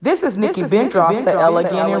This is Nikki Bendros, the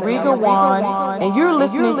elegant Enrica One, and you're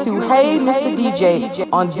listening to Hey Mr. DJ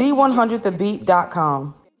on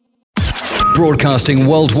Z100thebeat.com. Broadcasting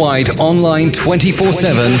worldwide online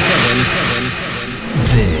 24/7.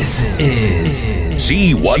 This is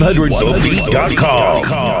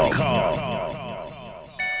Z100thebeat.com.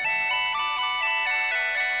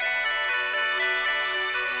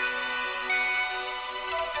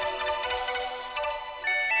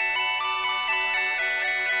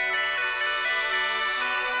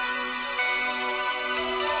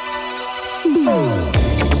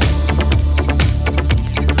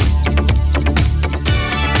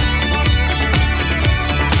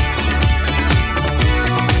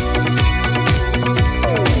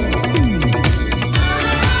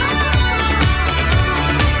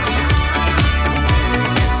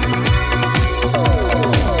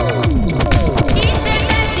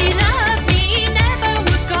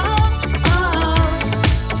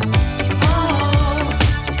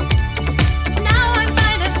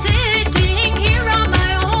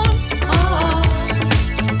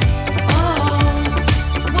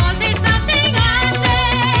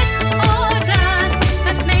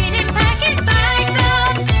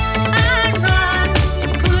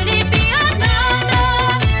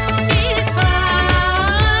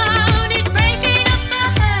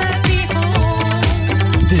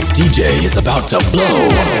 Is about to blow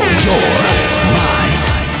your mind.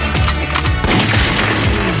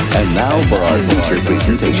 And now for our feature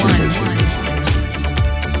presentation.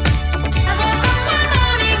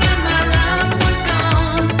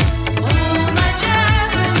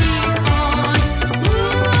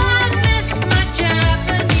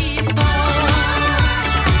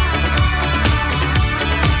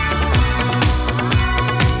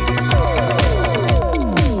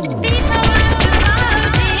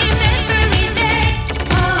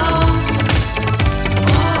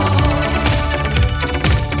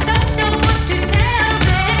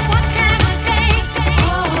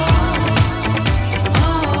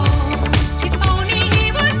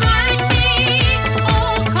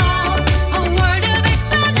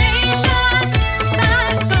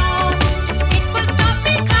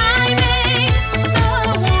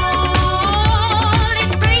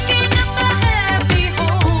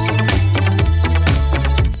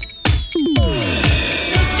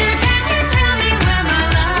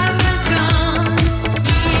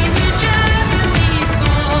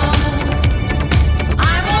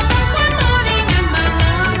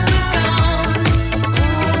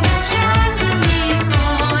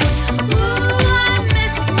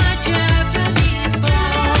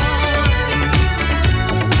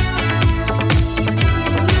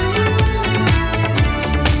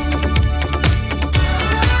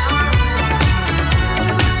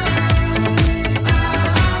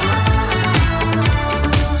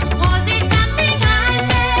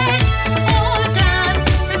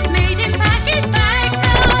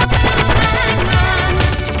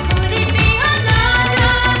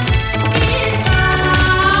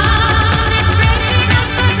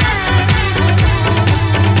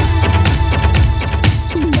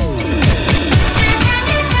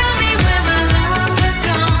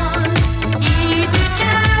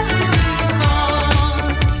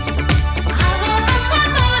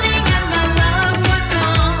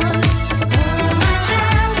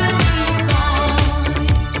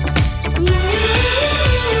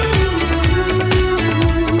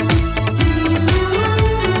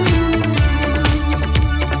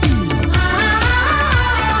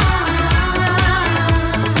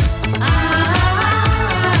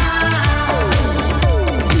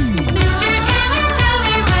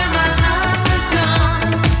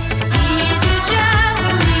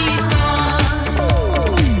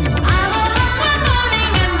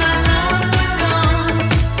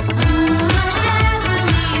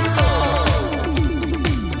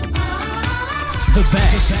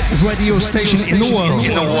 Radio station in the world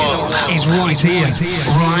is right here,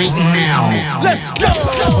 right now. Let's go!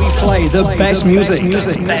 We play the best music,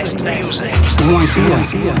 right here,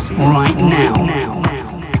 right now.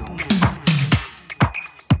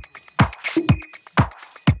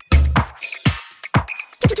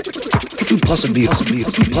 Could you possibly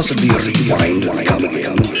rewind and come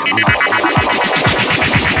again?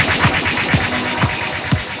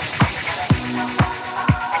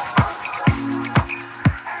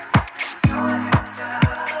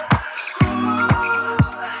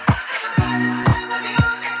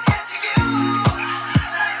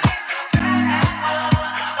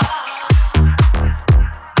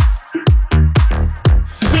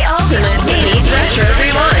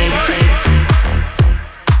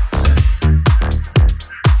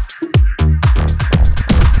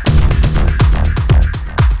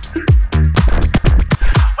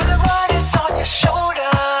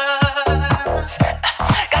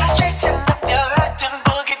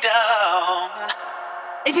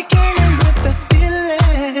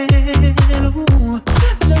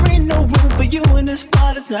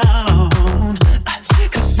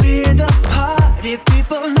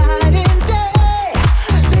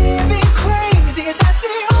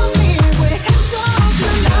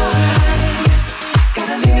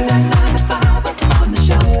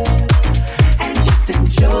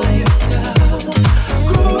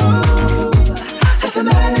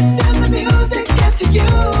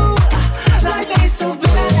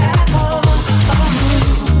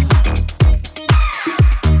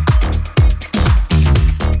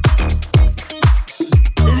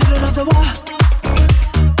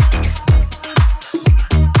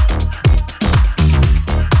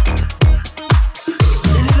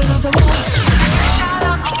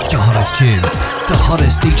 house tunes, the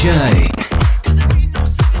hottest DJ.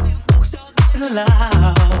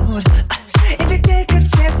 If you take a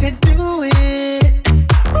chance and do it,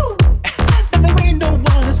 then there ain't no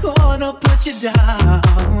one that's gonna put you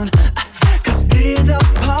down. Cause we're the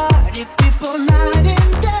party people night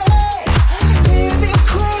and day, living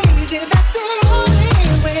crazy, that's the only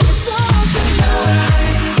way to go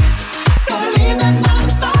tonight. Gonna leave that 9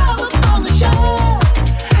 to 5 up on the shelf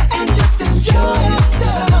and just enjoy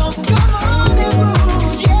yourselves. Come on and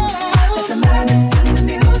move, yeah. Let the madness and the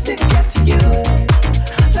music get to you.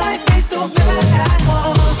 Life ain't so bad at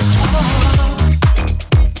all.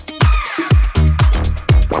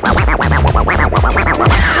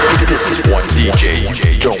 This is one DJ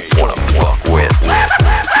you don't wanna fuck with.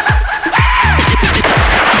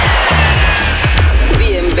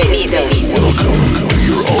 Bienvenidos. Welcome to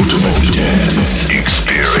your ultimate dance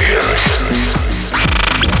experience.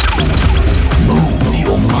 Move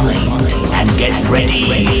your mind and get ready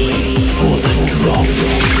for the drop.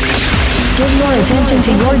 Give more attention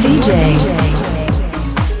to your DJ.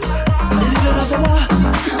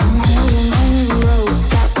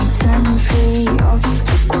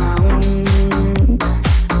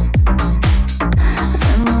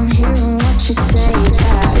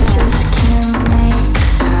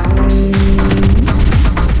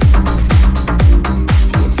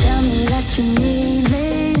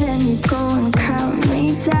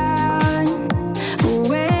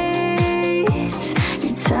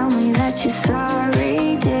 You're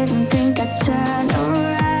sorry, didn't think I'd tell.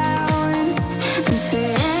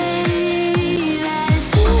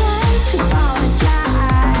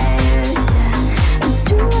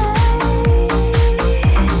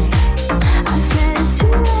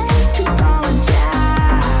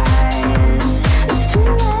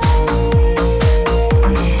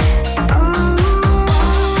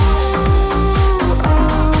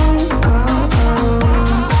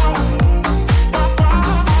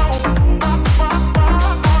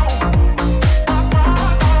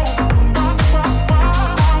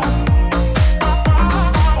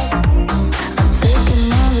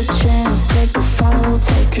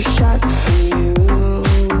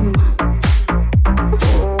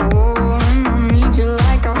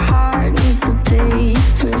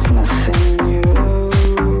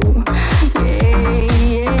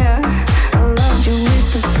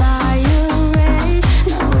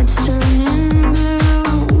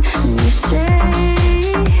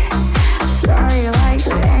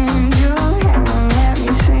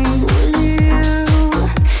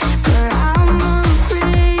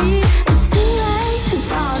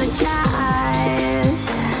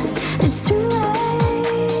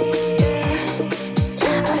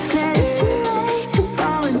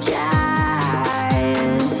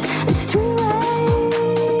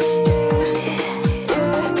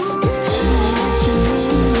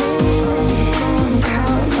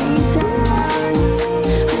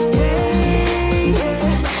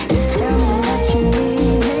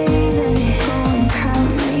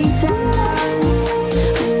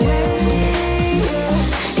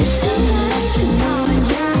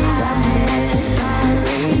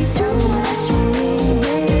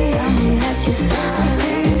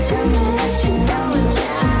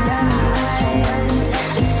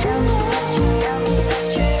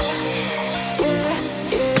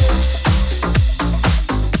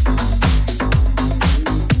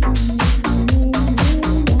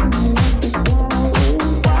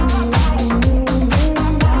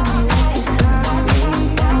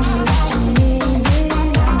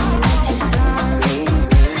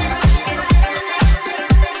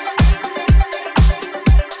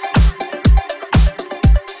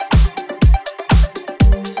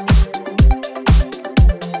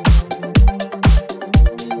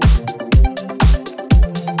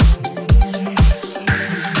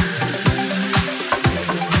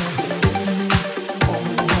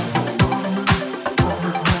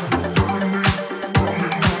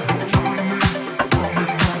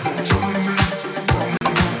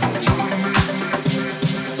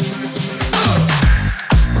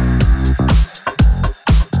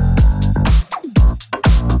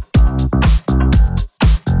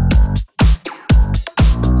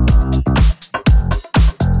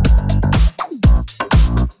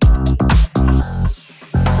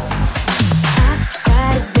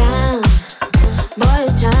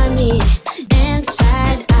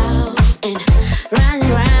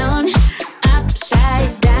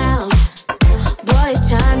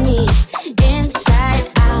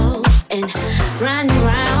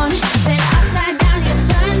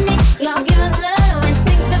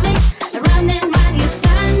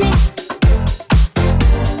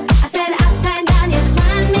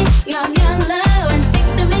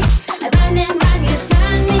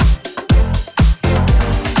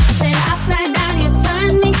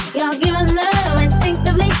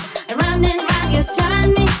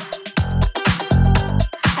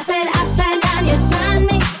 you turn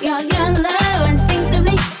me. You're low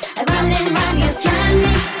instinctively. Round and round, you turn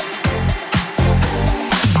me.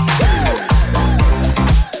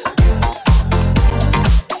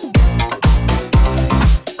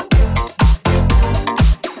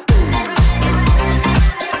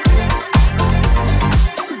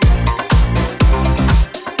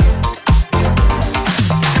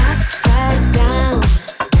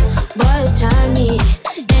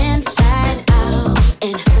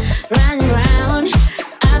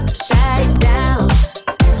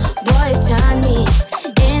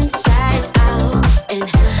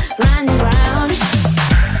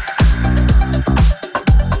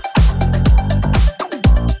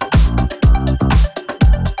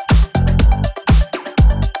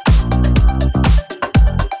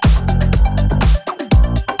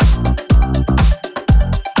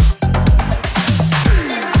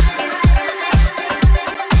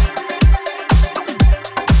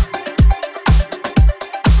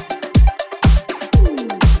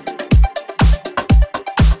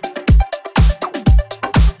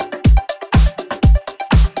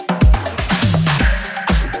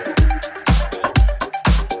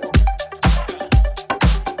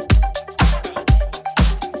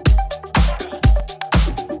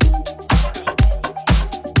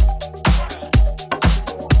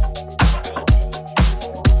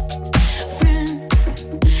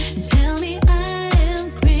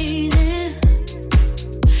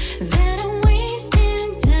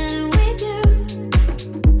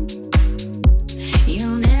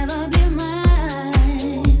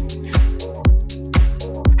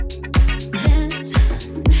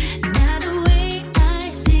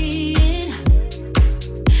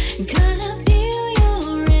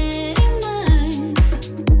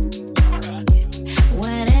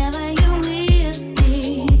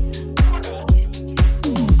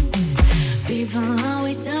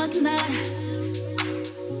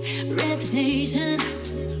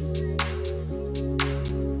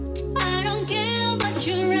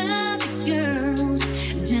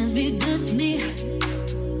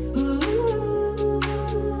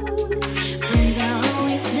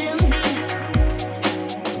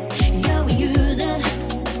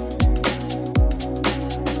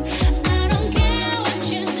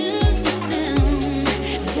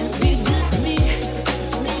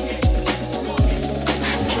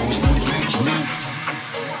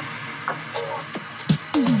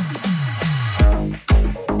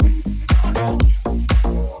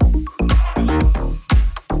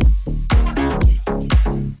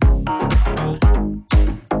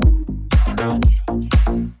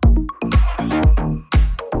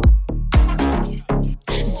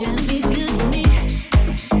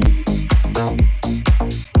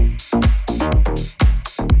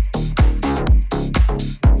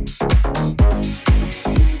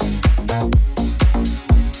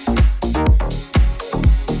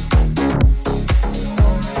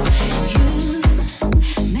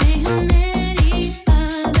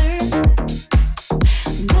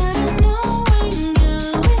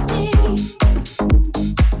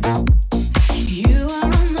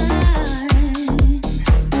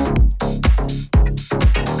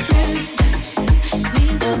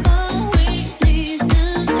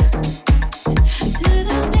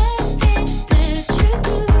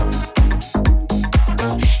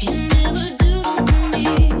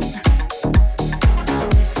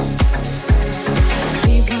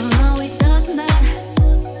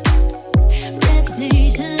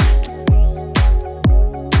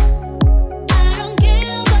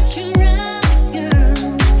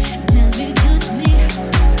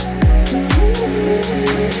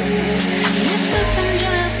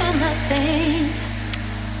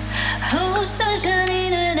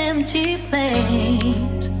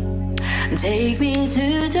 Take me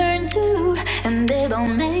to turn two, and they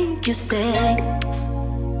won't make you stay.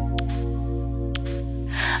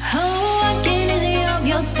 Oh, I can easy of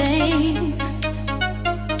your pain.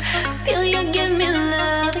 Feel you give me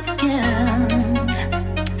love again.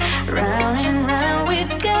 Round and round we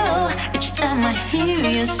go. Each time I hear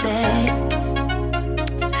you say,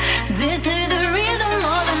 this is the rhythm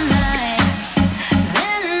of the night.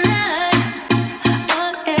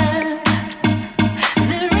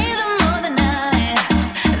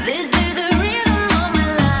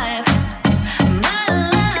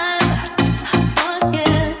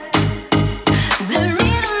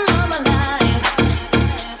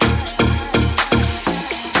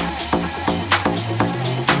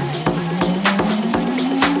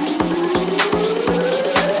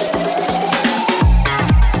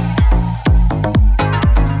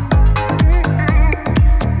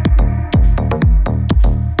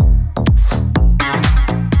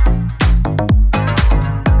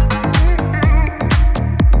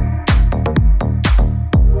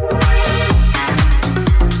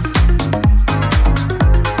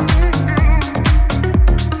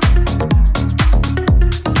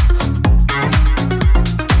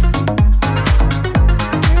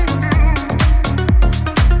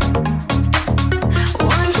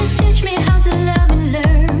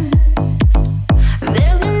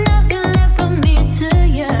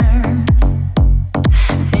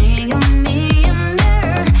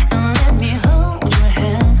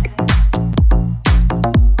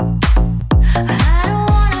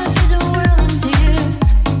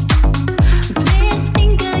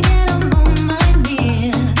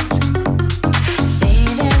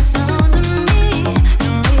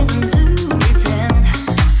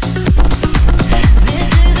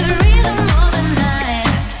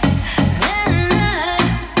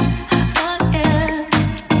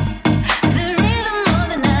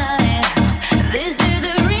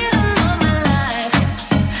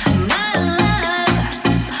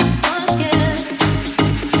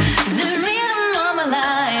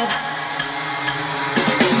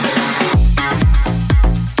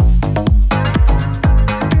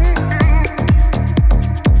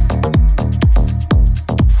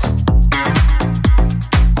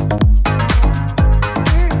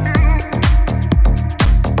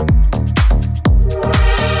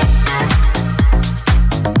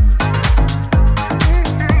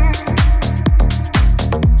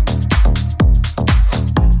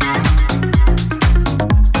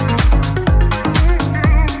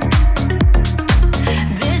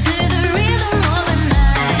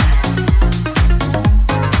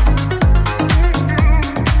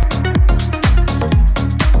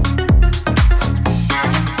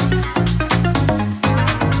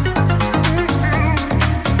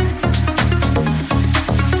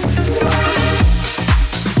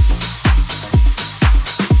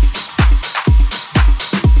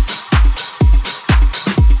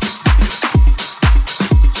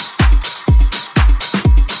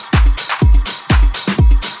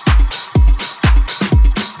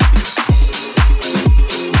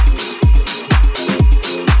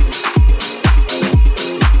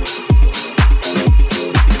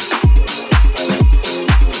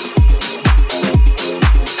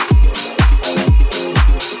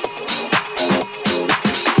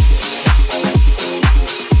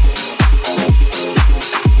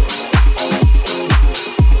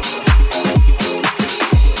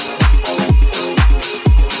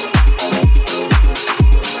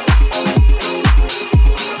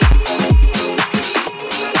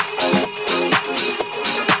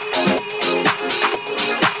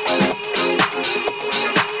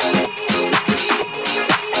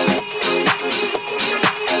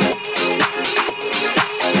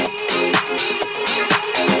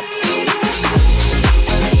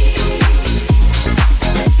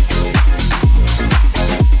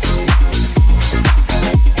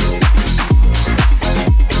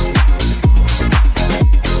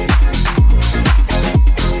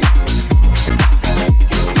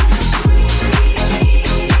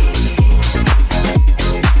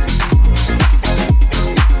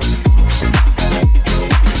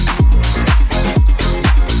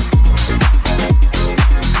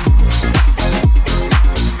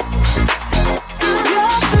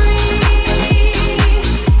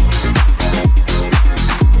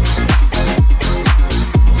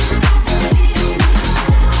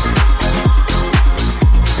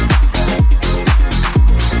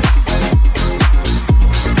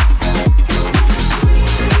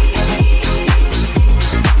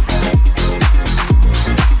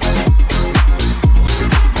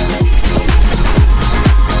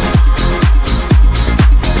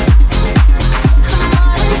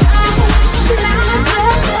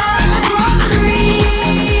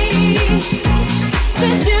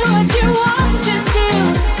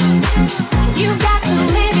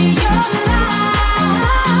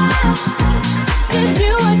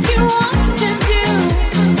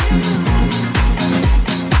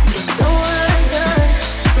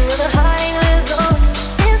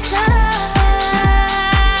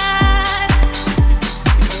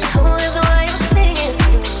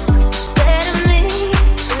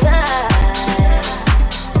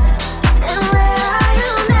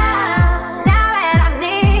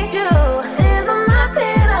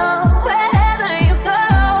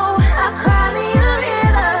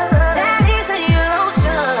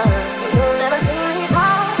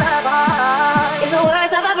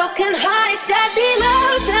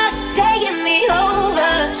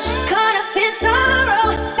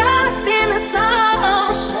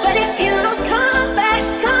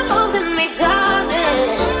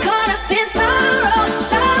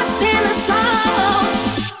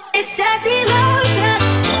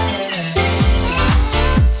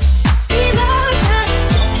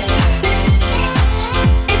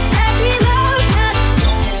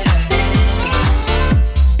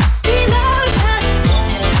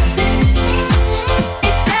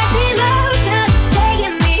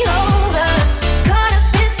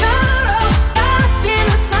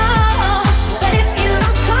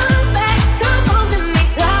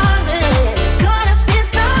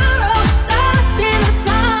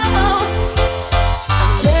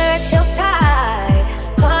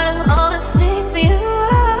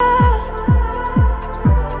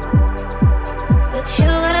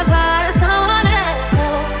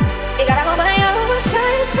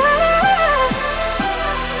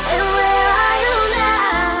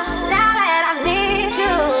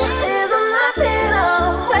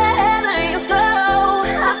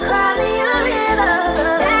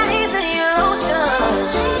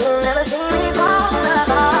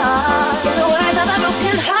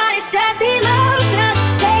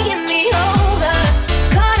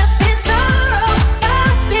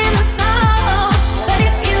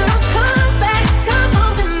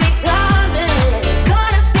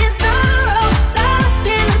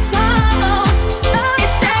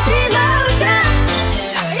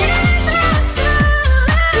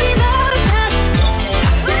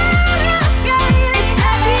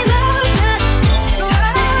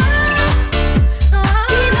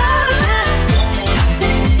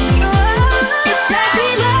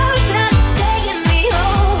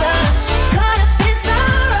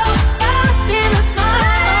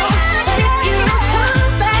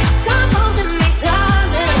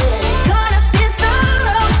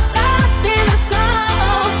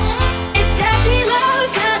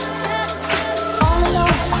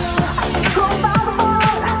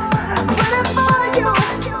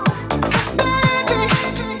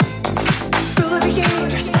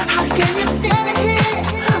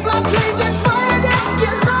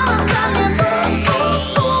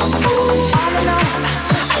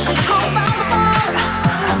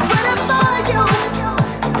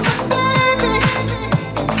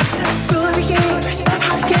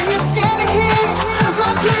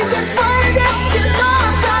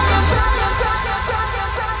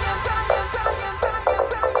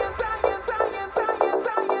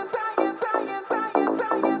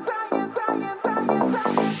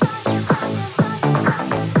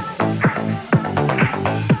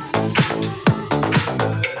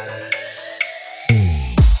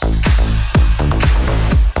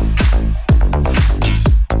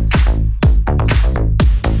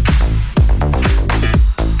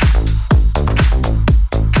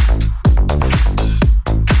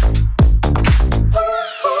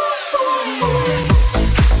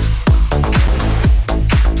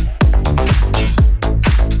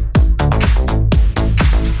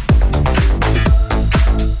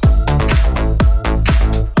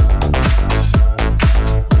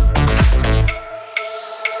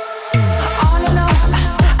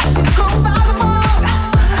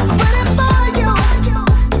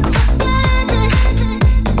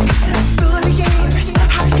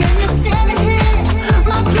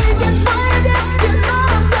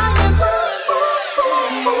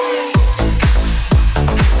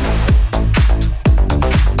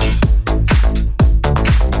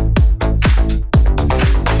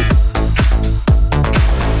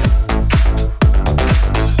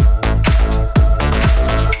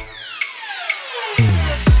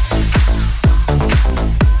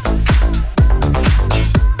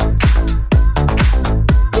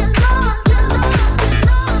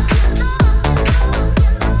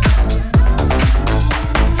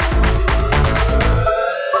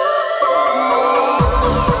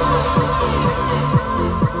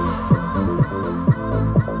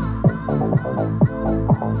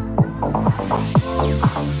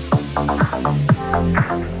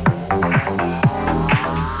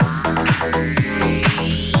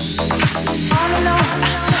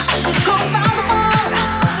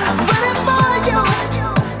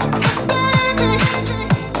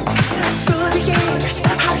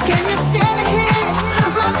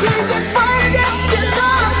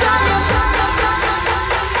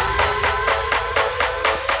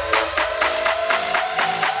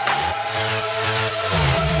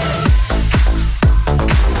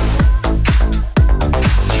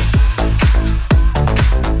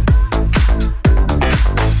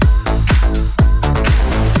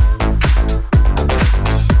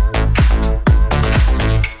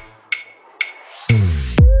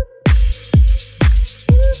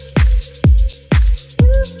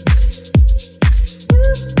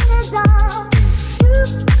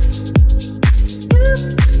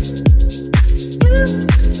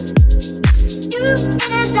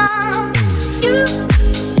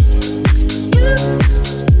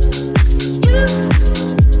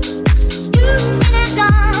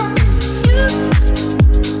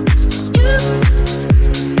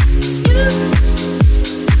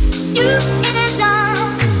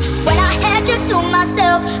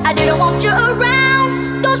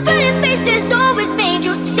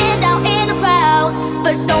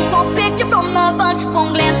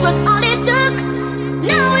 was all it took.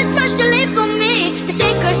 Now it's much too late for me to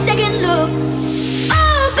take a second look.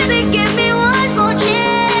 Oh, baby, give me one more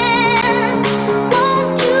chance.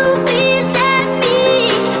 Won't you please let me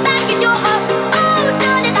back in your heart? Oh,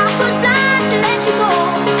 darling, I was blind to let you go.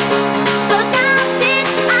 But now since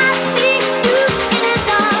I see you in his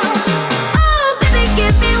arms, oh, baby,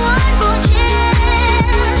 give me one more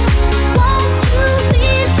chance. Won't you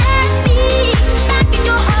please let me back in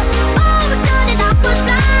your heart? Oh, darling, I was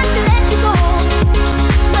blind to let you go.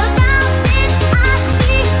 But now since I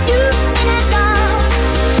see you in his arms.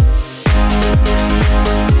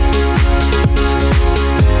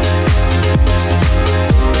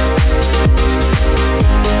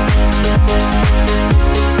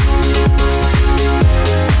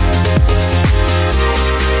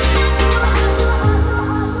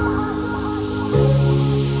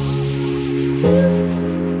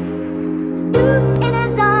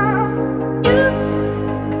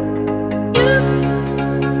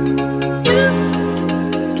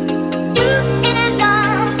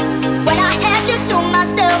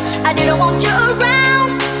 I didn't want you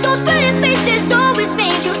around. Those pretty faces always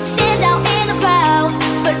made you stand out in the crowd.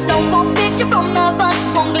 But someone picked you from the bunch.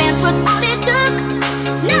 One glance was all it took.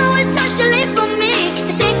 Now it's much too late for me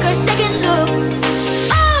to take a second look.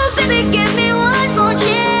 Oh, baby, give me one more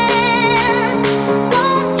chance.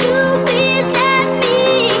 Won't you please let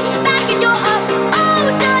me back in your heart?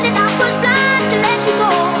 Oh, darling, I was blind to let you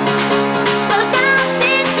go. But now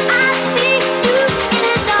since I see you in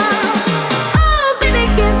his arms, oh, baby,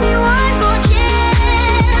 give me one more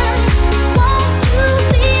chance. Won't you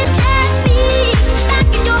please let me back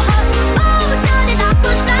in your heart? Oh, darling, I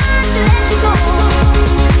was blind to let you go.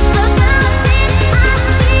 But now since I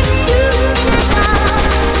see you in his arms.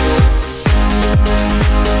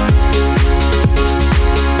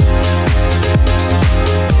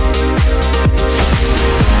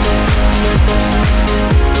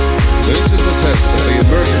 This is a test of the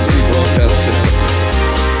emergency broadcast system.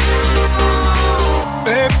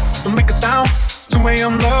 Babe, don't make a sound. 2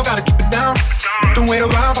 a.m. love, gotta keep it down. Don't wait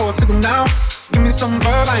around for a signal now. Give me some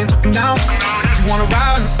verb, I ain't talking down. You wanna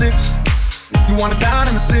ride in the 6, you wanna dine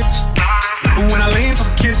in the 6. But when I lean for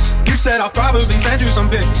the kiss, you said I'll probably send you some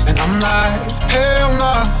pics. And I'm like, hell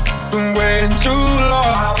nah, been waiting too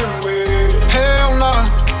long. Hell nah,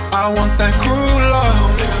 I want that cruel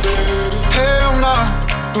love. Hell nah,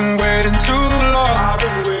 been waiting too long.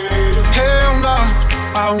 Hell nah,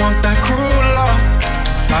 I want that cruel love.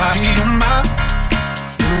 Body on my,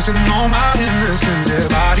 losing all my innocence. Yeah,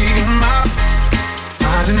 body on my,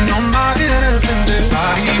 finding all my innocence. Yeah,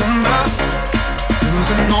 body on my,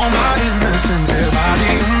 losing all my innocence. Yeah,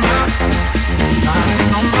 body on my,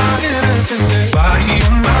 finding all my innocence. Yeah, body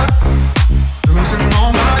on my, losing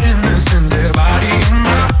all my innocence. Yeah, body on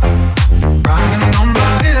my, finding all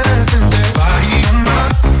my innocence. Yeah, body on my,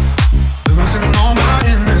 losing all my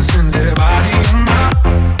innocence. Yeah, body on my,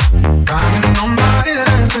 finding all my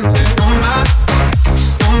innocence. Yeah, on my,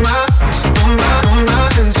 on my, on my, on my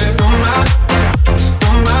sense. Yeah, on my,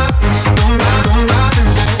 on my, on my, on my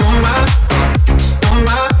sense. Yeah, on my, on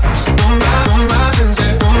my, on my, on my sense.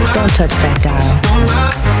 Yeah, on my, Don't touch that dial. on my,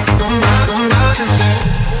 on my, on my sense. Yeah.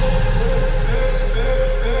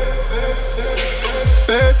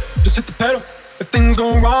 Babe, just hit the pedal. If things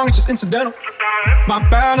go wrong, it's just incidental. My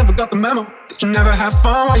bad, never got the memo that you never have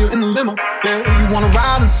fun while you're in the limo. Yeah, you wanna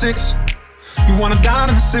ride in the 6, you wanna dine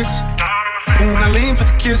in the 6. But when I lean for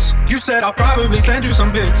the kiss, you said I'll probably send you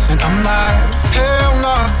some pics. And I'm like, hell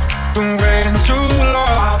nah, been waiting too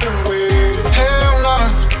long. Hell nah,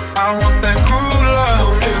 I want that cruel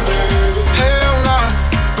love. Hell nah,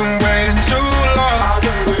 been waiting too long.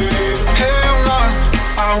 Hell nah,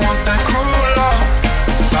 I want that cruel love.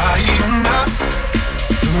 Body on my,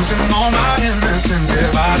 losing all my innocence. Yeah,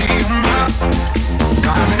 body on my,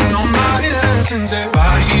 finding all my innocence. Yeah,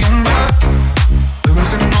 body on my,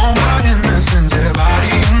 losing all my innocence. Yeah, body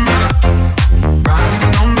on my,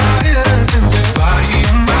 finding all my innocence. Yeah, body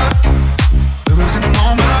on my, losing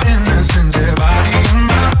all my innocence. Yeah, body on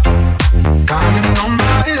my, finding all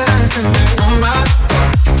my innocence. Yeah, on my,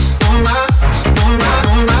 on my, on my,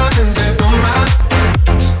 on my sense. Yeah, on my,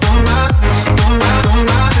 on my, on my, on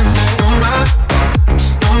my sense. Yeah, on my,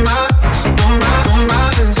 on my, on my, on my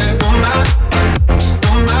sense. Yeah, on my,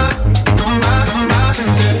 on my, on my, on my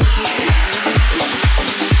sense. Yeah.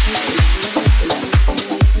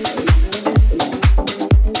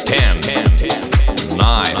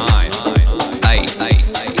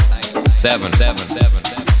 7,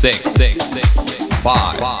 6,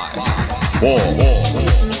 5, 4,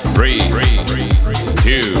 3,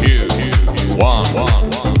 2, 1.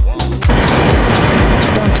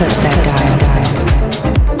 Don't touch that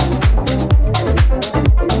dial.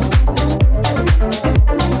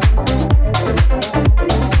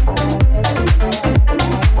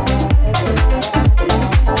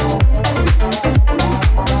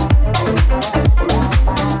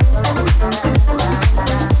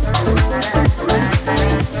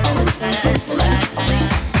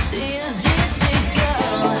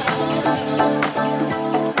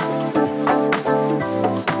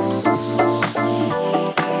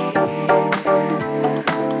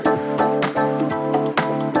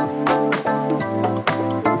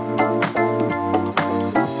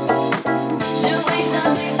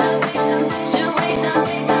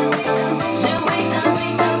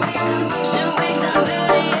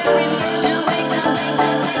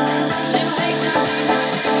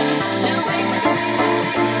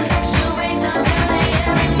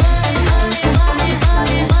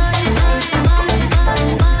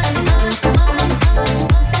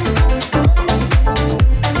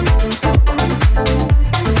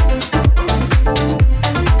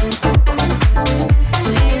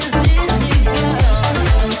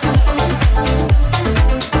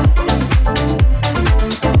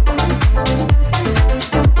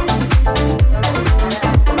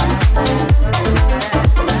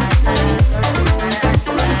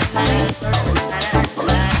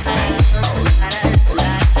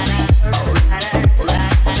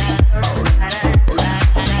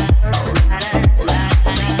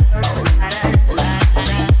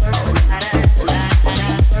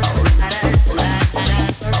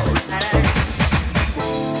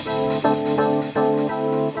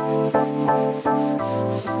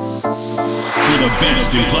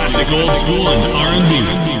 best in classic, old school, and R&B.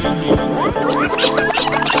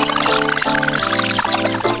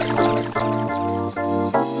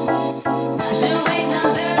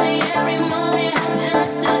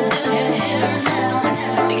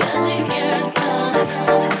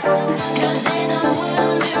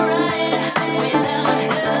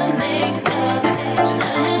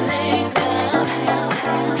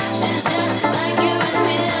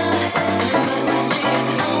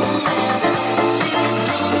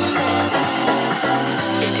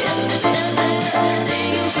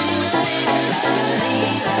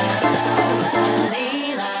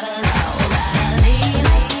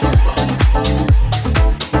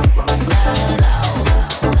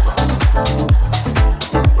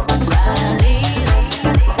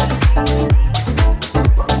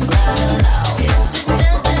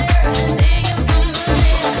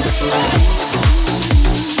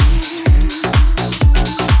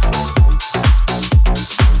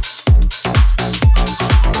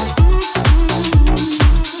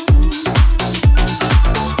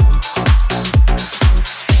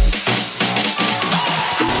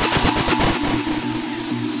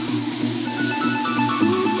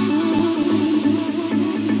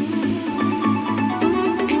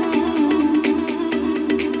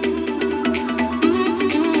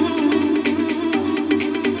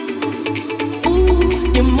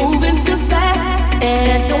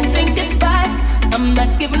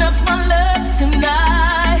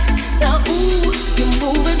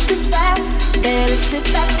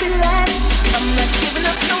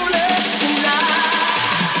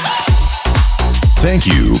 Thank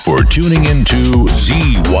you for tuning into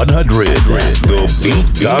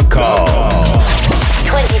Z100thebeat.com.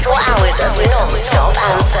 24 hours of non-stop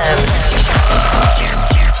anthems.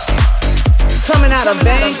 Coming out of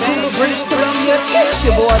Vancouver, British Columbia, it's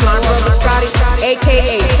your boy, my brother Scotty,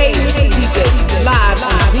 aka Hey Mr. DJ, live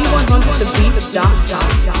on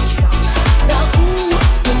Z100thebeat.com.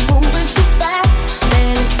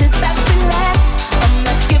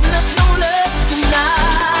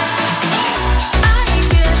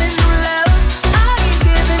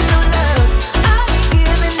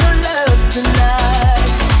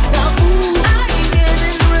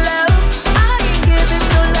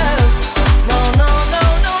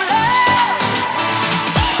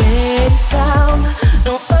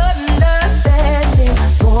 No understanding.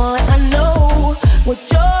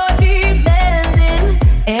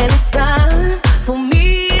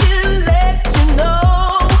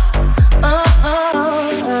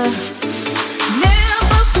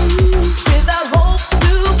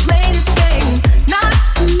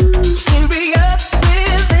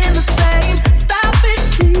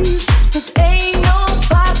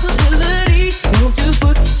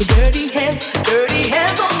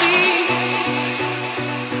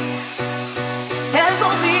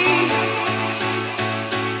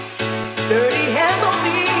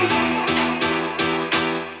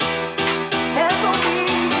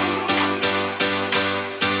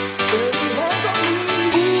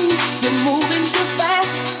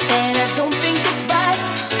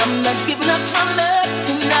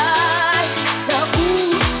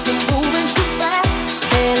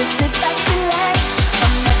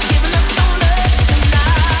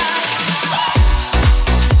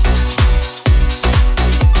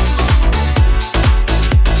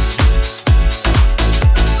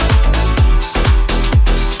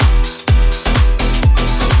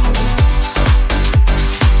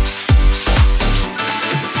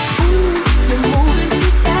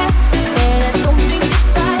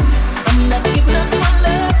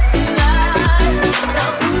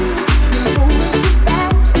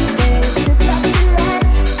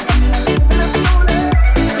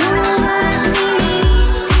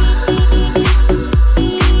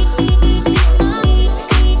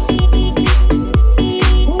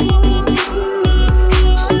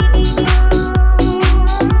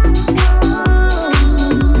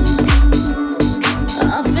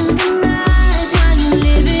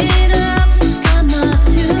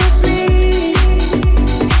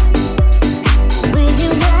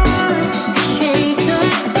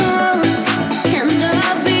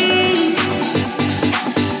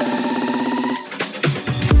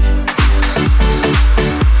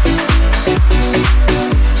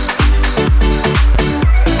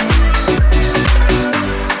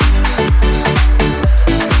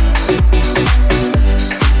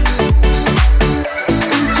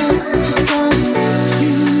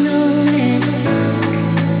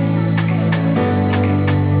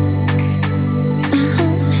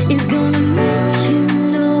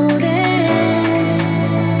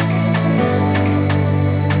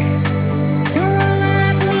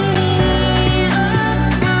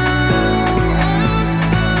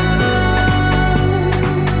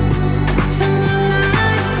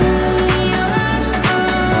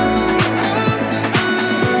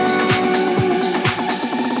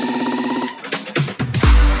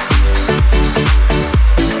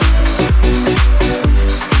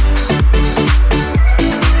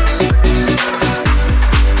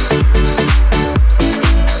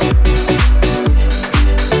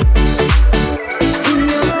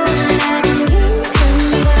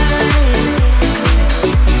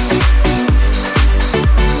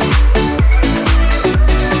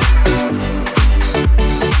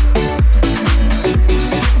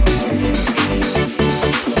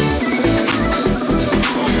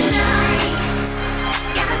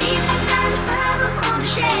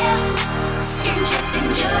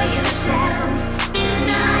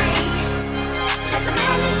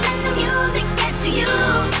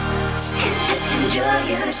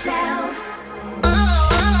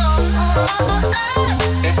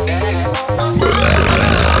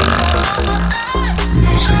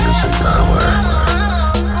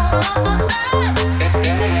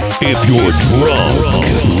 If you're drunk,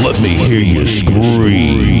 let me hear you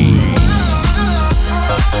scream.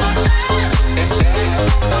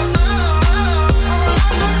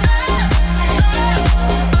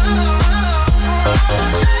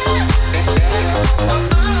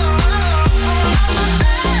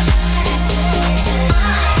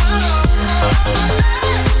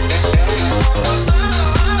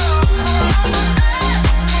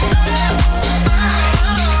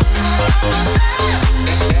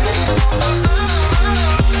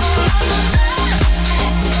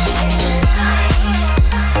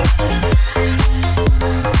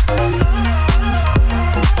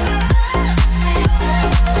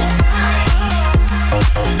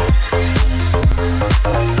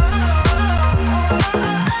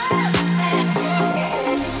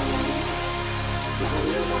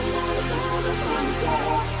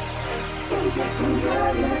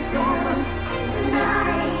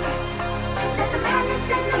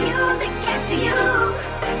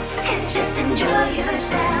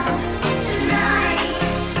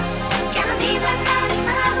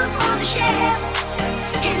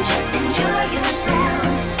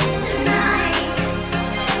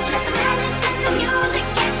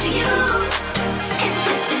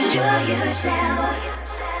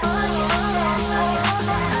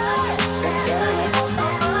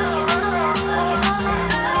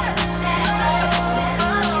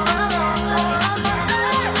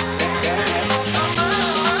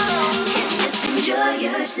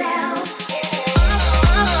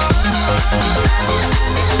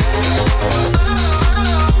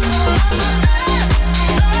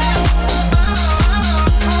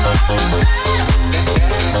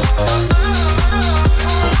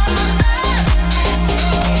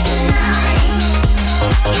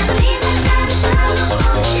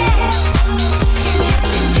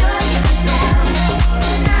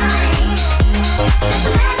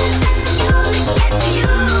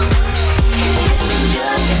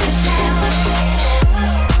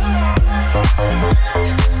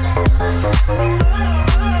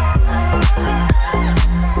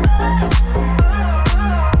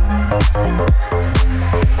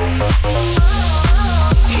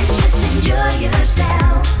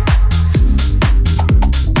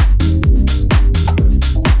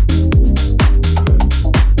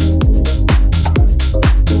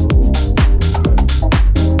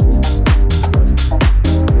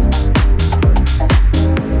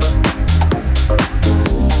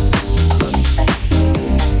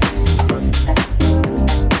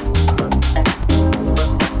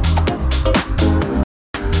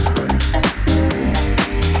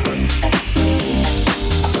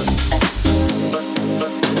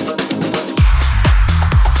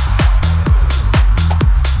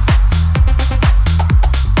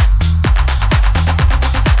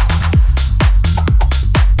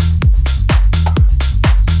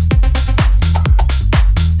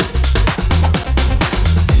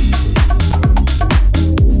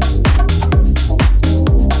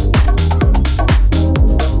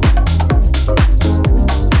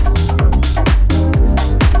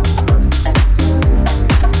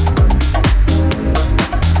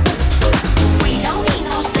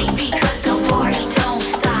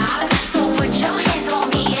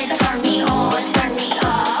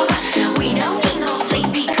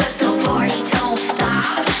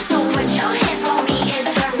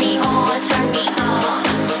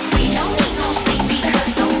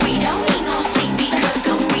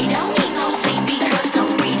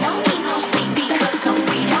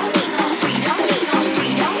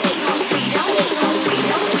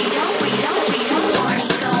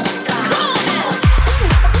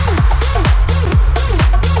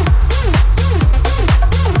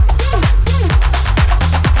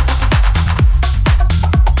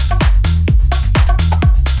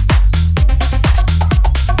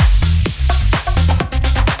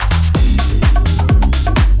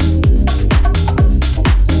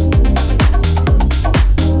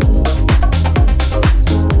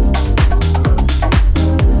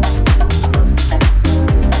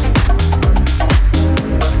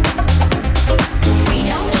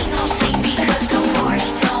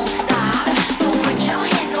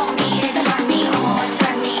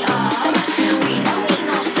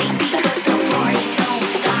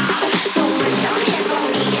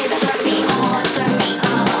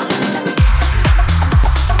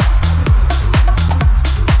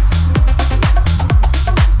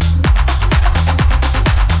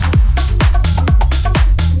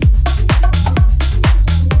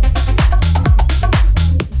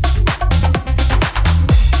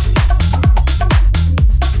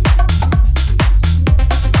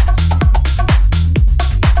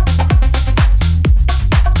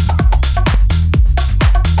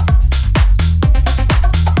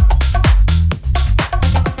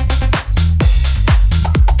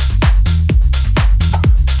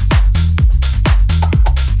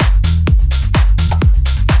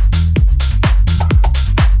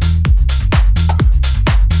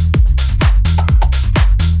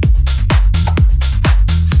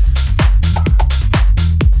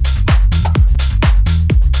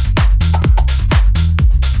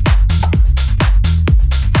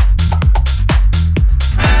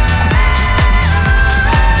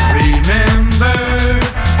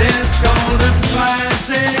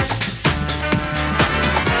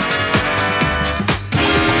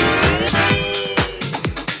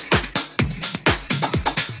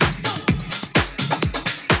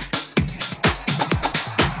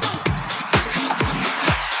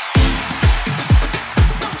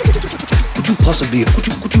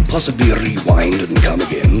 Could you possibly rewind and come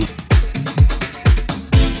again?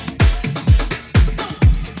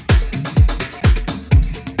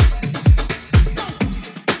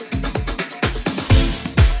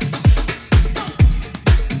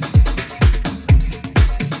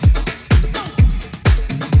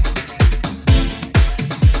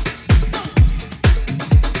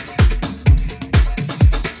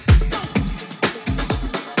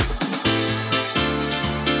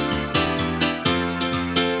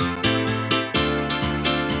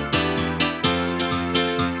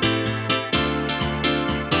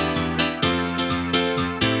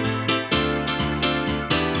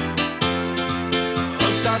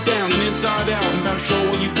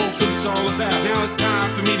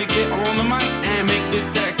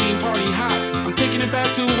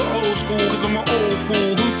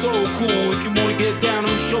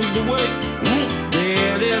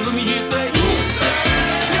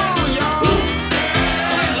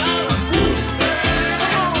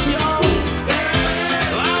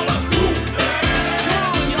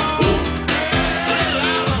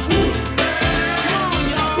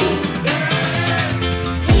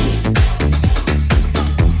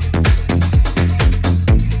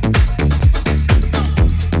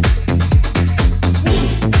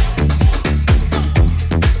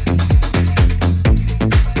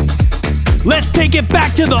 Take it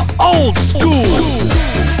back to the old school.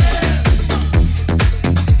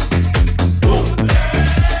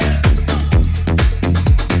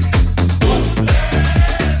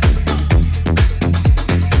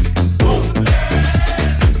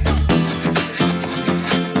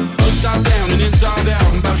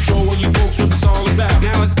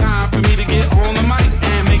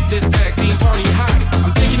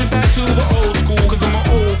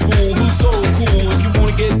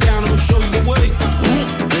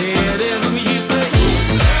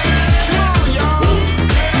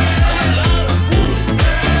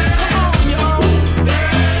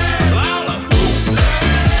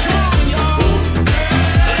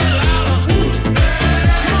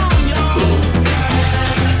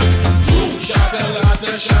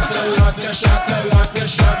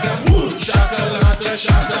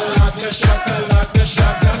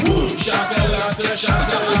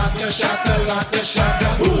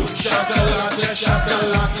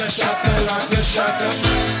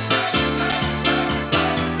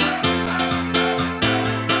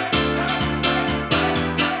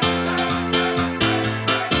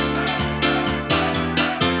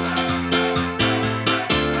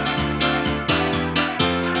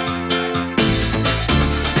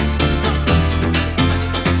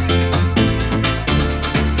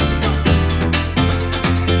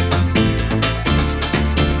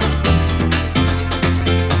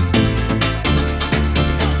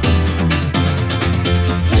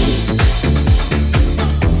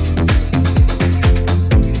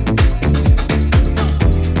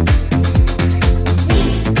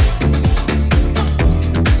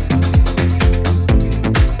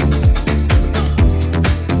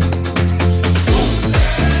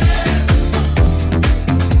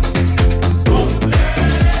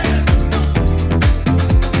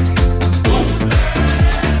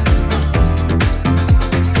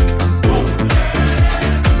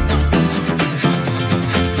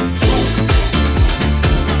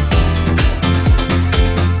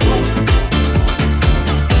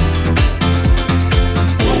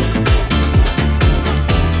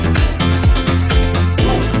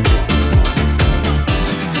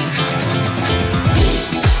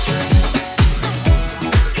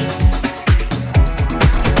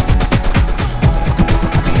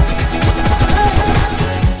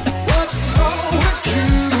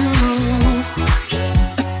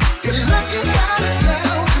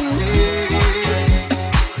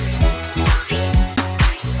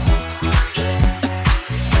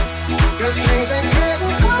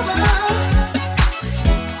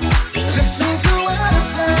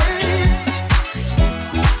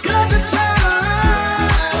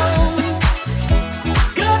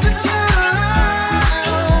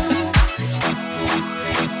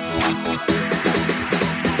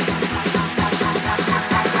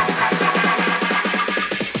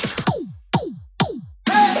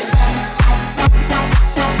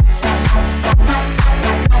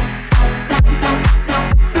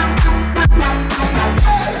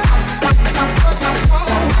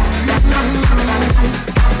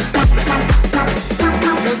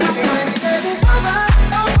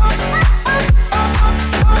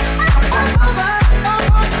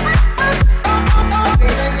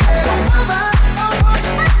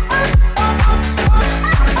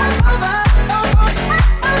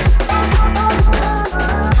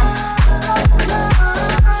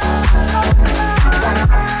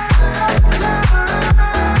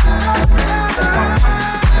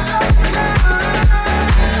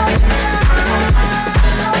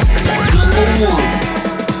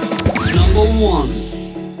 one.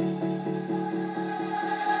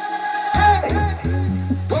 Hey,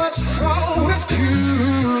 what's wrong with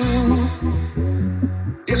you?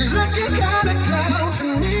 You're looking kinda down to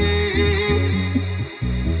me.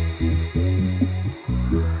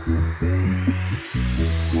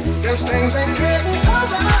 Guess things ain't getting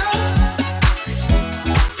over.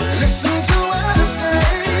 Listen to what I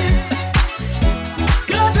say.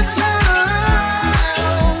 Got to turn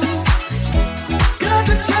around. Got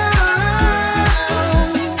to turn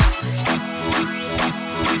around.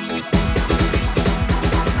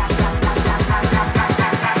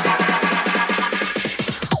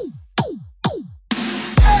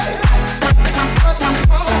 Hey, what's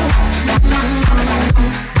wrong with you?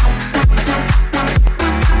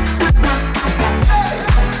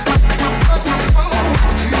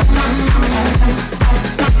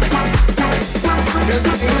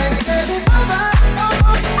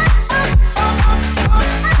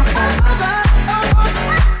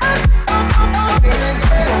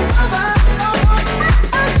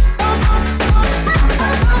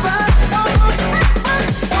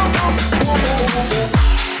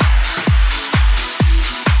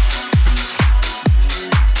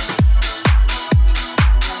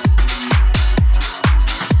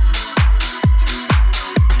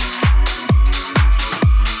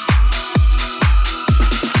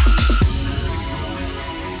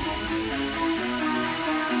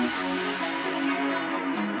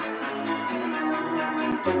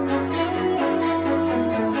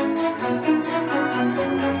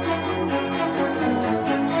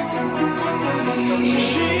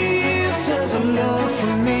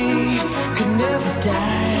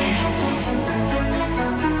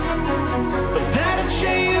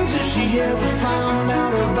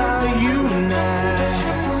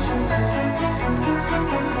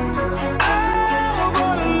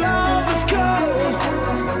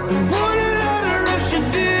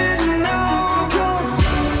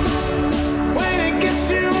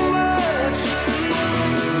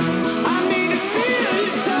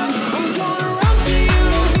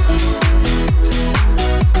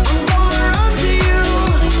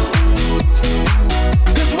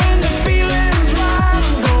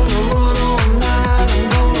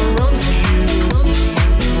 Run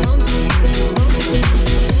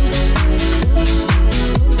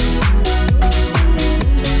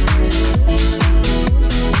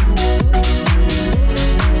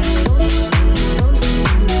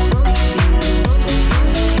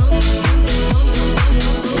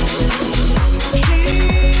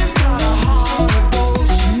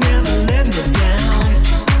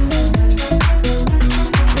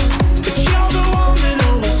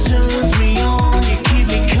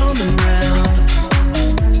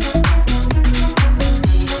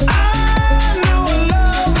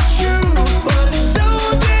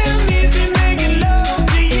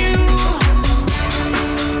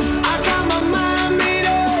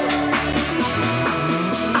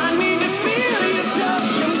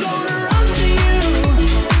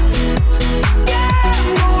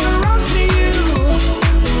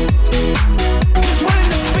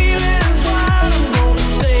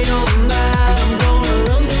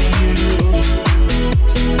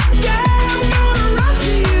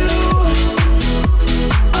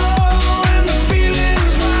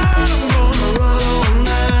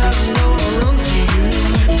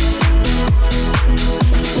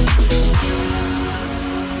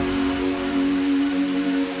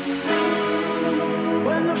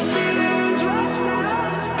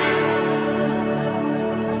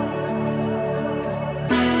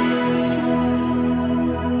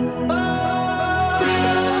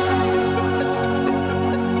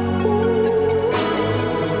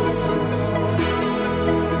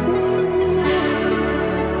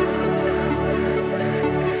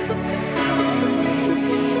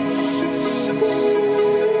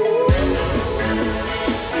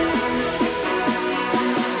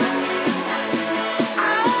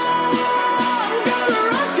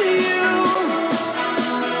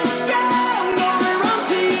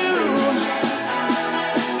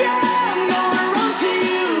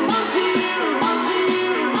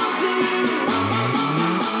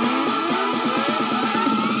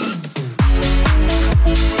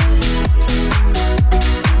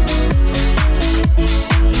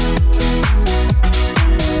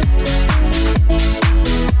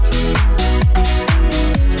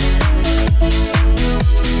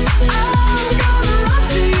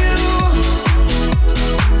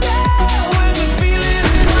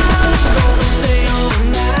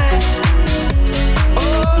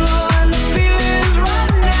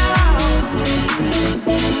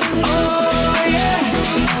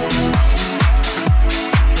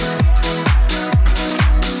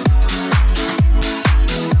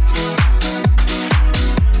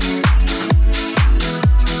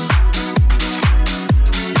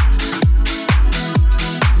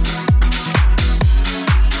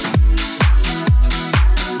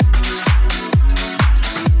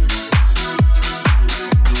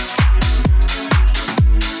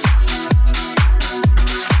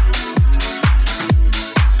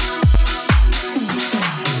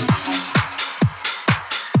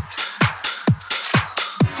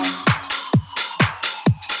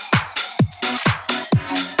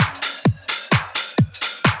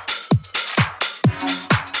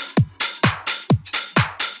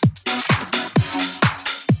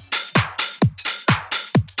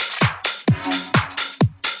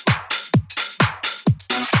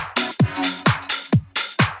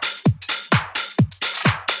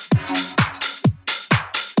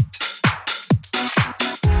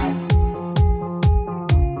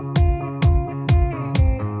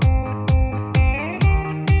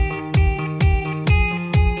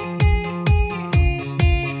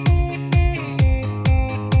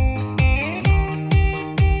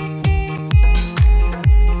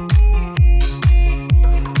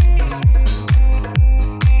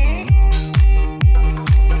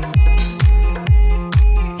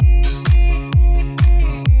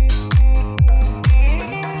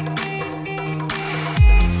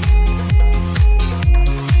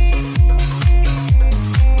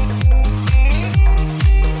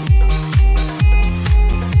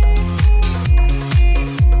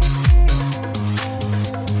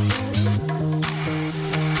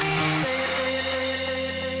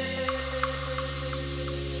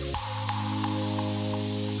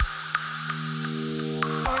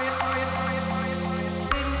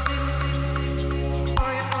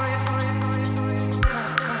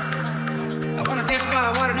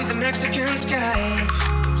beneath the Mexican skies.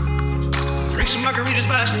 Drink some margaritas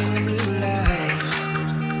basking in blue lights.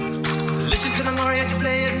 Listen to the mariachi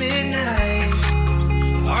play at midnight.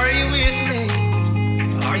 Are you with me?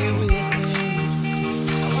 Are you with me?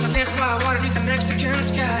 I wanna dance by water beneath the Mexican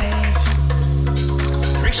skies.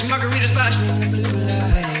 Drink some margaritas basking in blue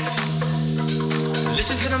lights.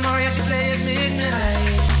 Listen to the mariachi play at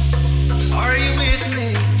midnight. Are you with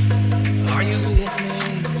me? Are you with me?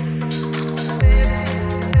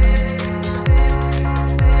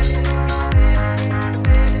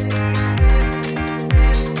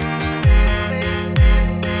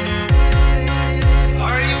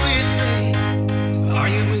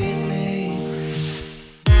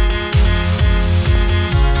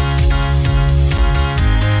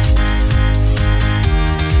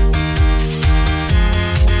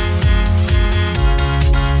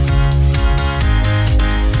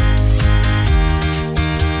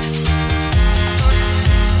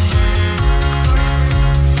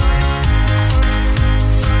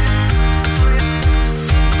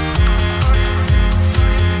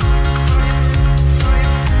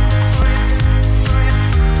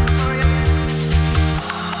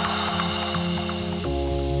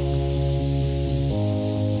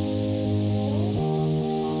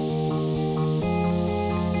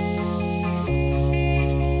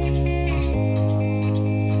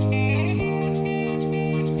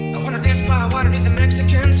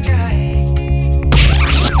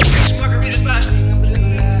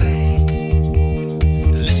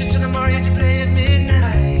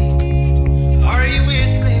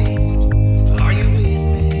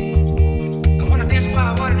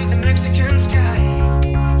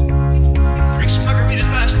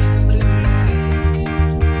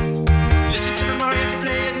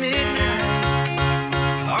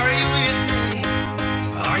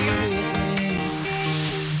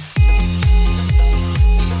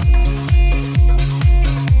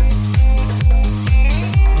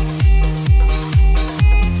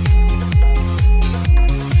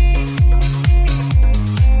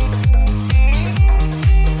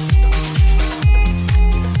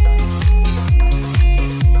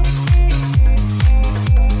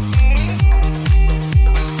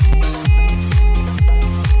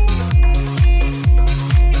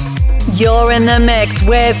 You're in the mix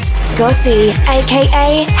with Scotty,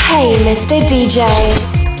 aka Hey Mr.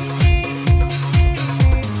 DJ.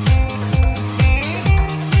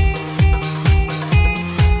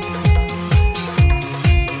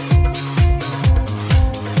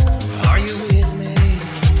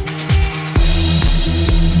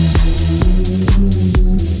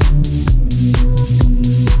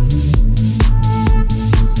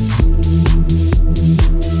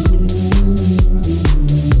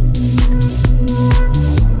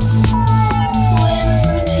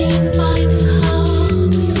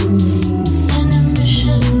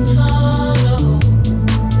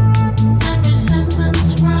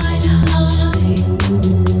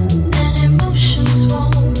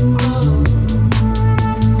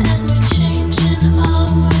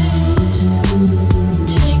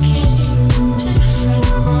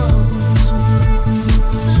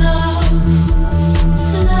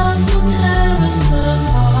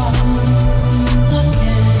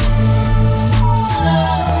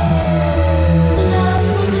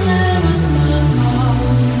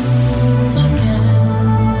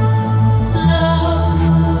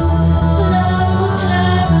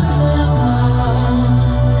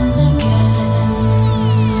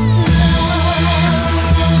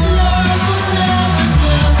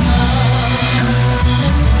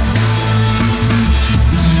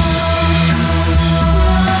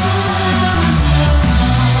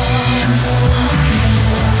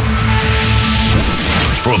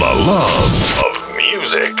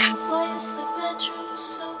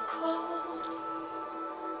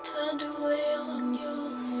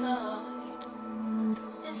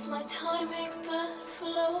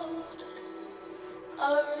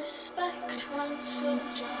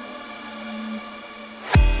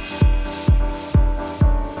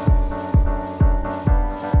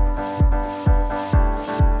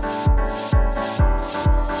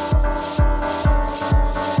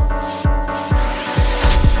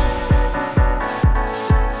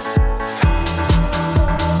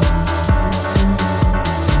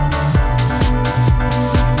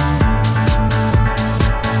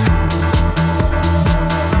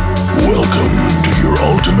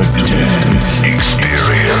 Ultimate dance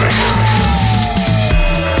experience.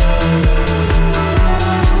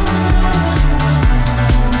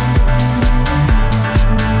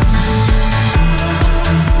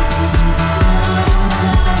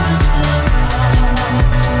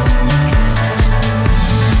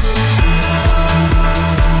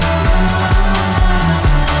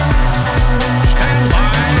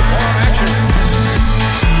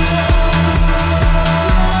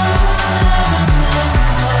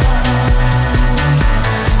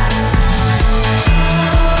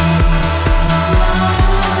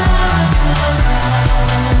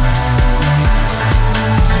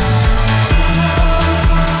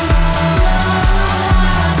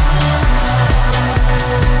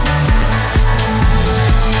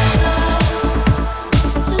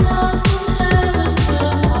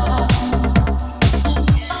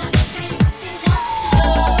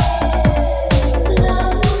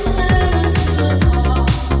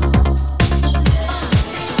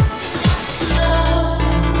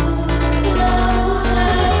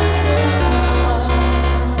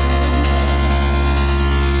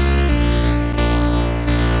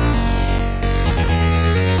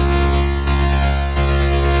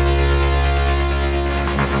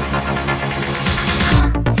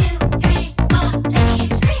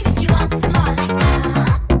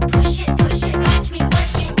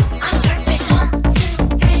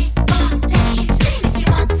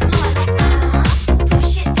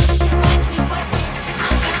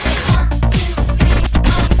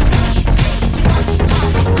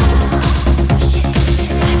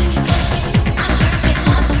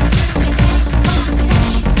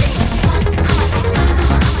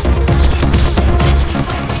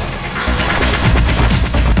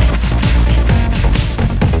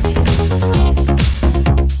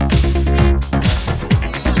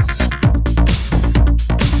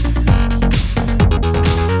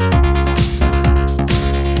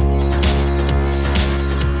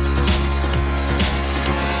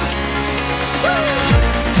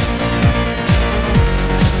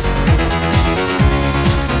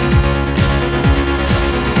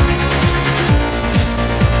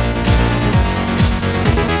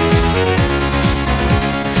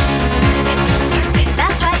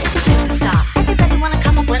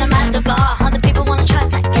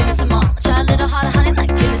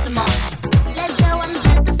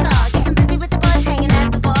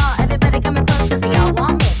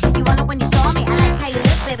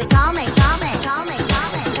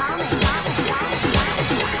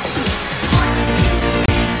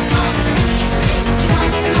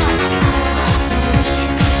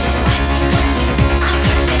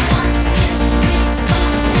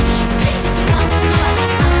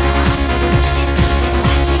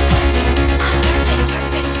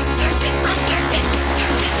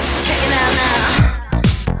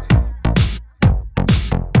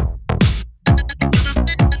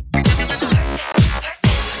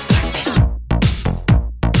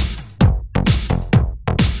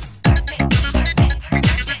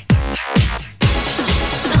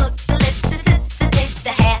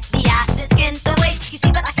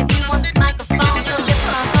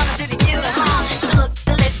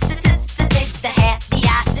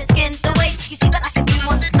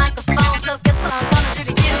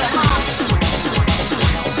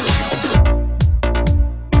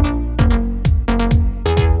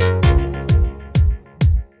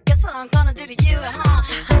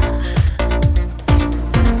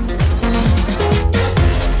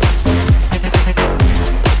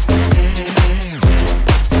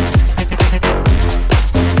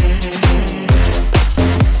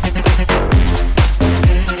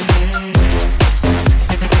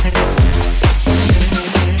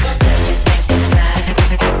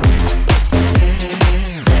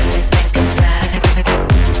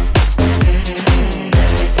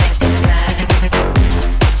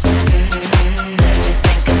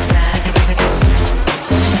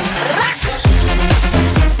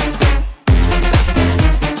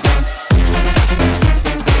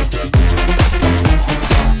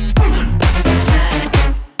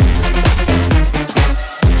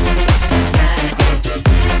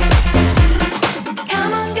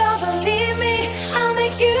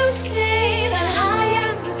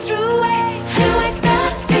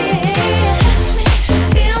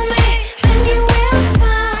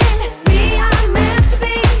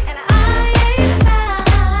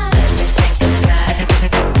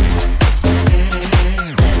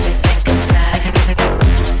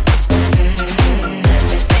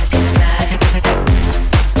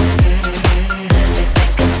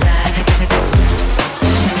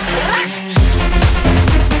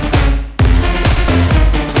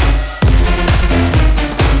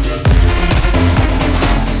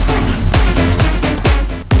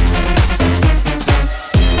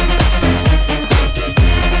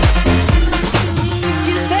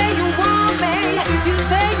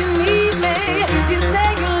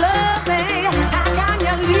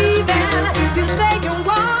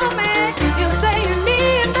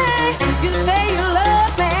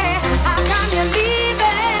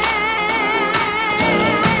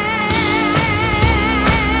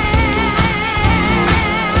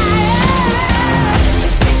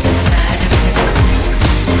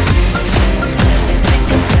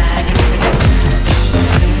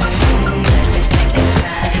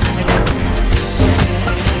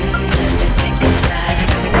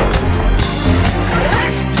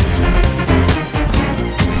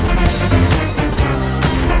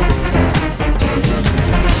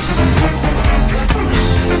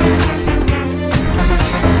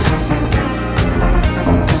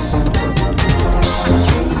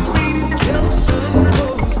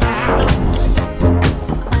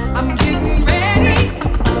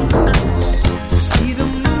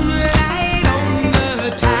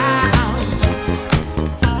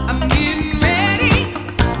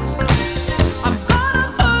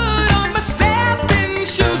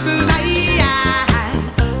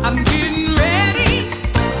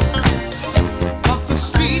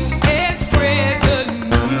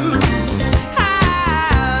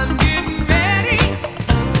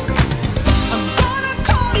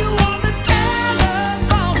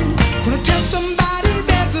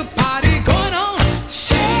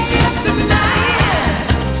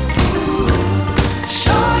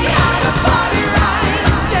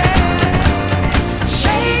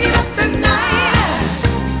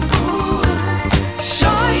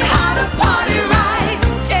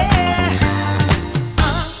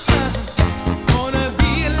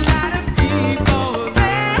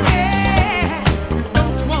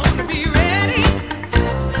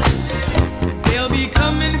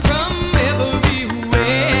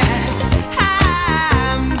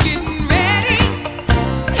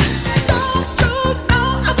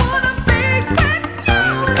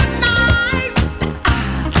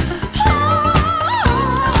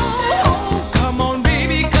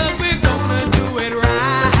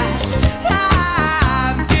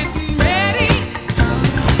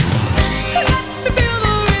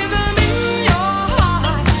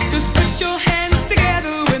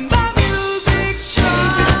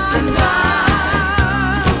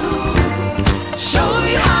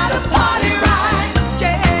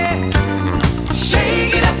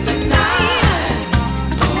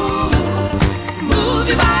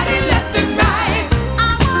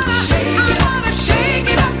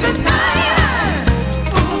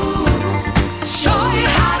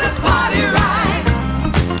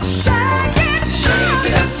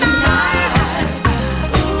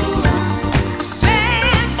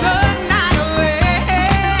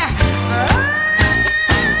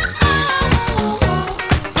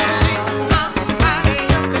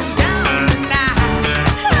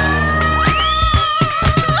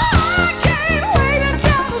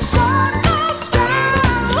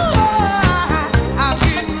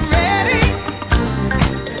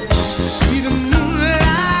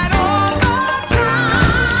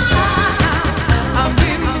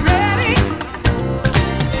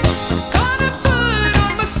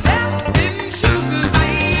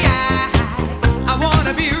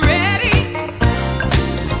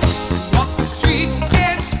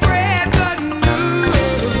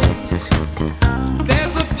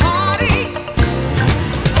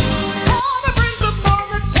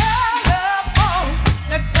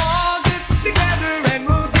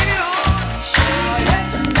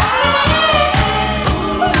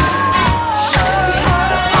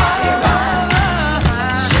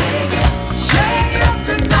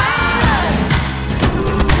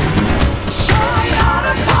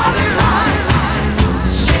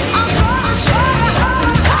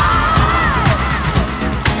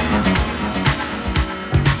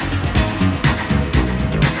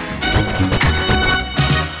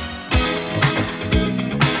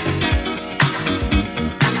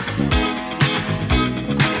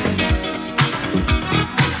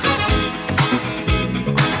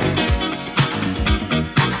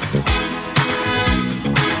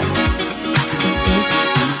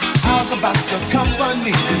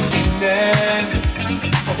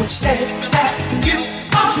 say that you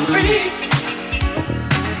are free.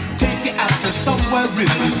 Take you out to somewhere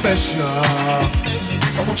really special.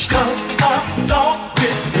 I want you to come along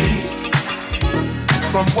with me.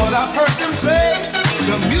 From what I've heard them say,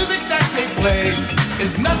 the music that they play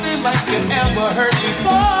is nothing like you ever heard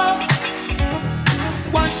before.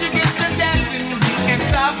 Once you get to dancing, you can't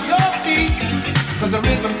stop your feet, 'cause the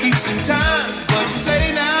rhythm keeps in time. What you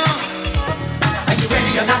say now? Are you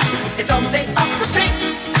ready or not? It's only up the street.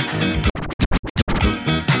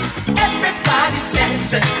 Everybody's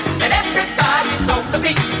dancing and everybody's on the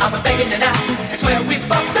beat. I'm begging you now, it's where we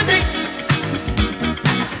both to be.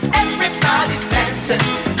 Everybody's dancing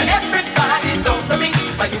and everybody's on the beat.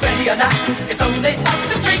 Are you ready or not? It's only up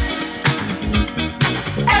the street.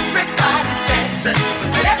 Everybody's dancing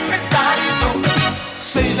and everybody's on the beat.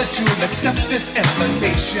 Say that you'll accept this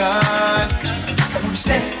invitation. Would you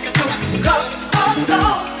say you'll come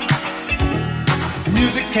along?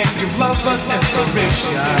 Music can give lovers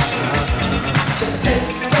inspiration. It's just this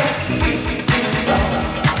way we belong.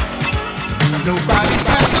 Nobody's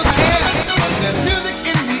special here, but there's music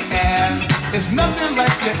in the air. It's nothing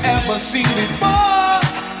like you ever seen before.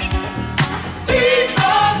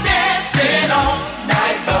 People dancing all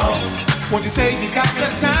night long. Won't you say you got the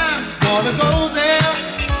time? Wanna go there?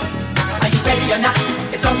 Are you ready or not?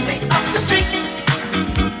 It's only up the street.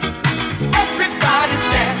 Everybody's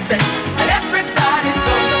dancing and everybody's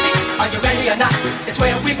on the beat. Are you ready or not? It's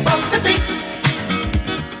where we both to be.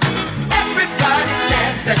 Everybody's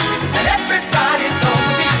dancing and everybody's on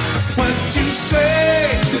the beat. What you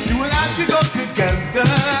say? You and I should go together.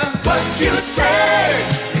 What you say?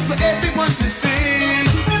 It's for everyone to see.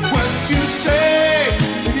 What you say?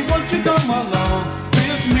 If you want to come along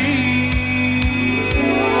with me.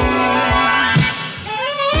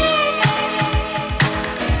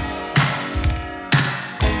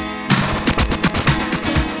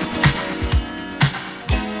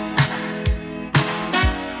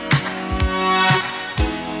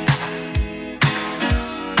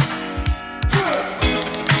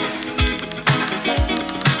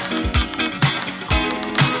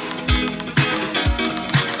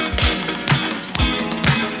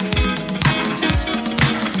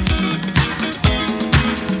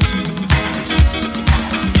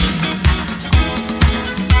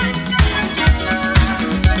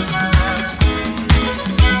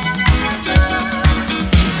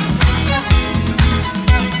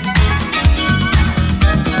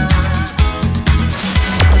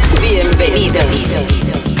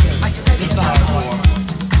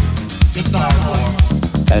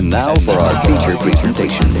 And now for our feature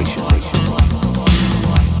presentation.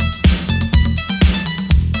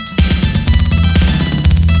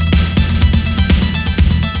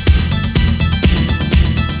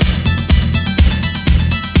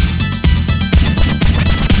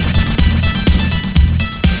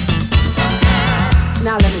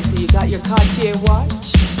 Now let me see, you got your Cartier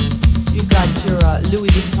watch, you got your Louis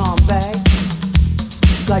Vuitton bags,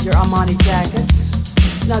 you got your Armani jackets.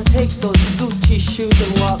 Now take those Gucci shoes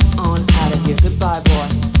and walk on out of here. Goodbye, boy.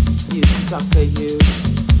 You sucker, you.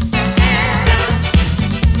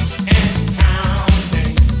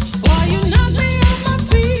 Why you knock me off my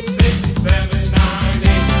feet? 6, 7, 9,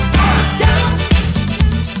 8. Down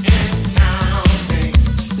and counting.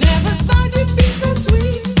 Never thought you'd be so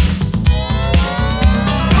sweet.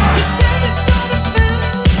 You said it's time to fail.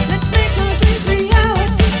 Let's make our dreams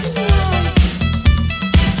reality tonight.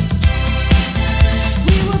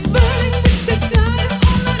 We were burning with desire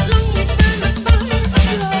all night long. We found the fire of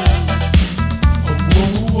love.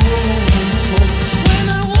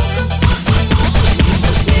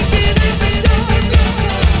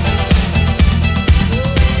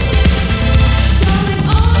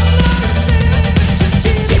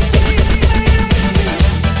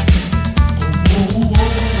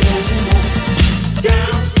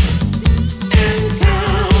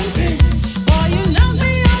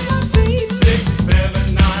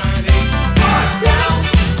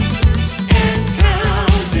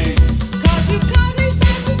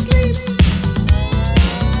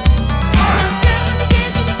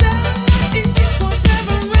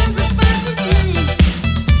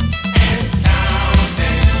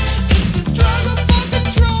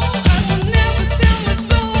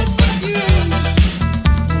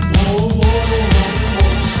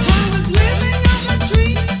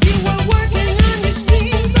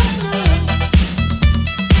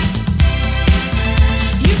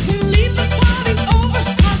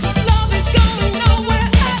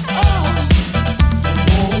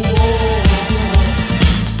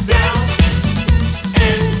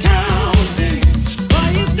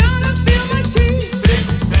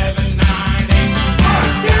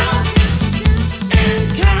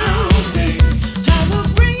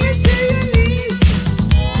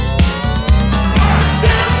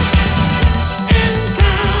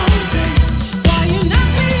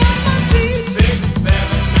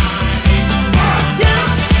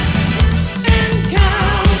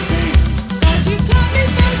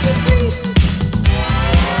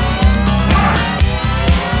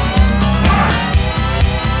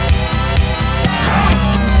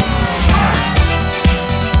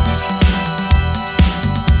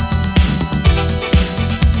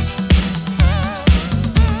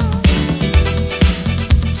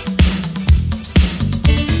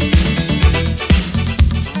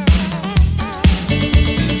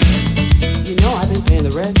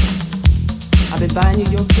 started buying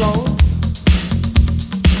you your clothes.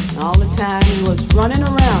 And all the time you was running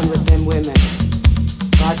around with them women.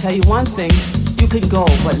 But I'll tell you one thing, you can go,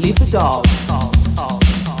 but leave the dog.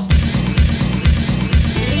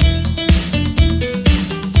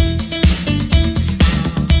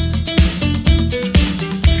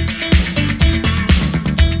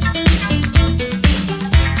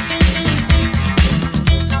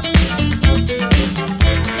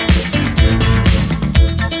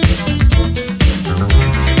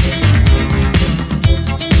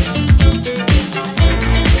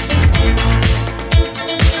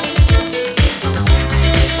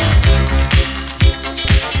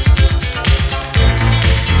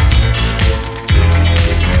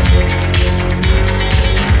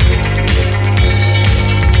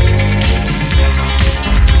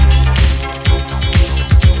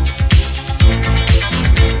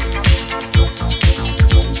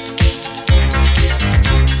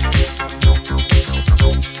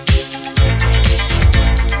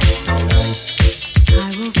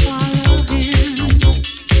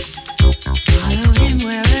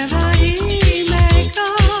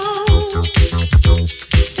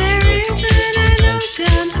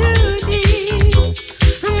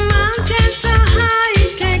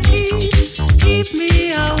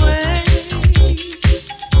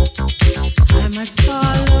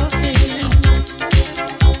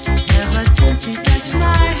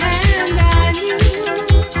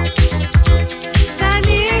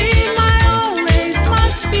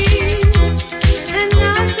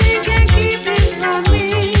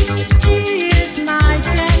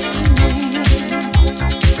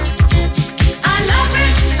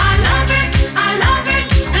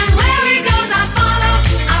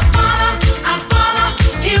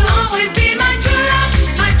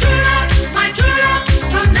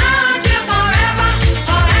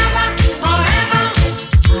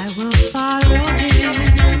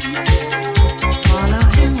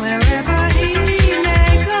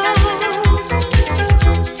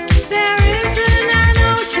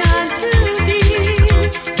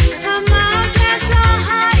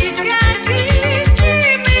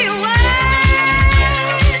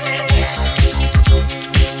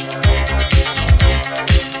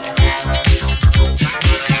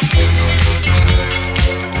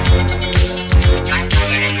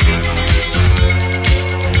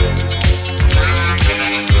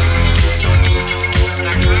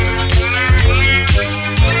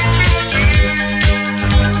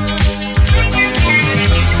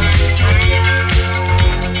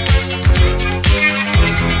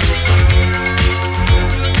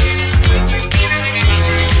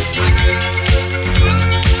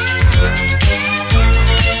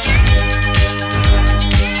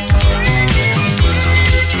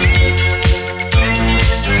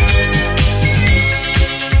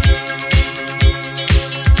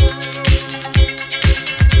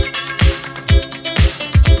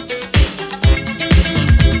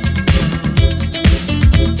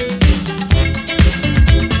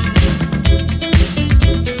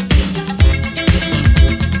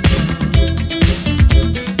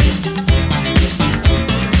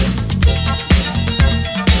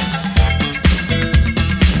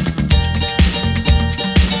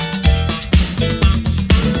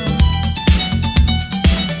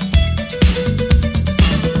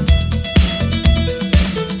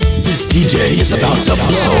 is about to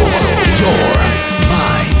blow your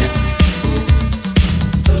mind.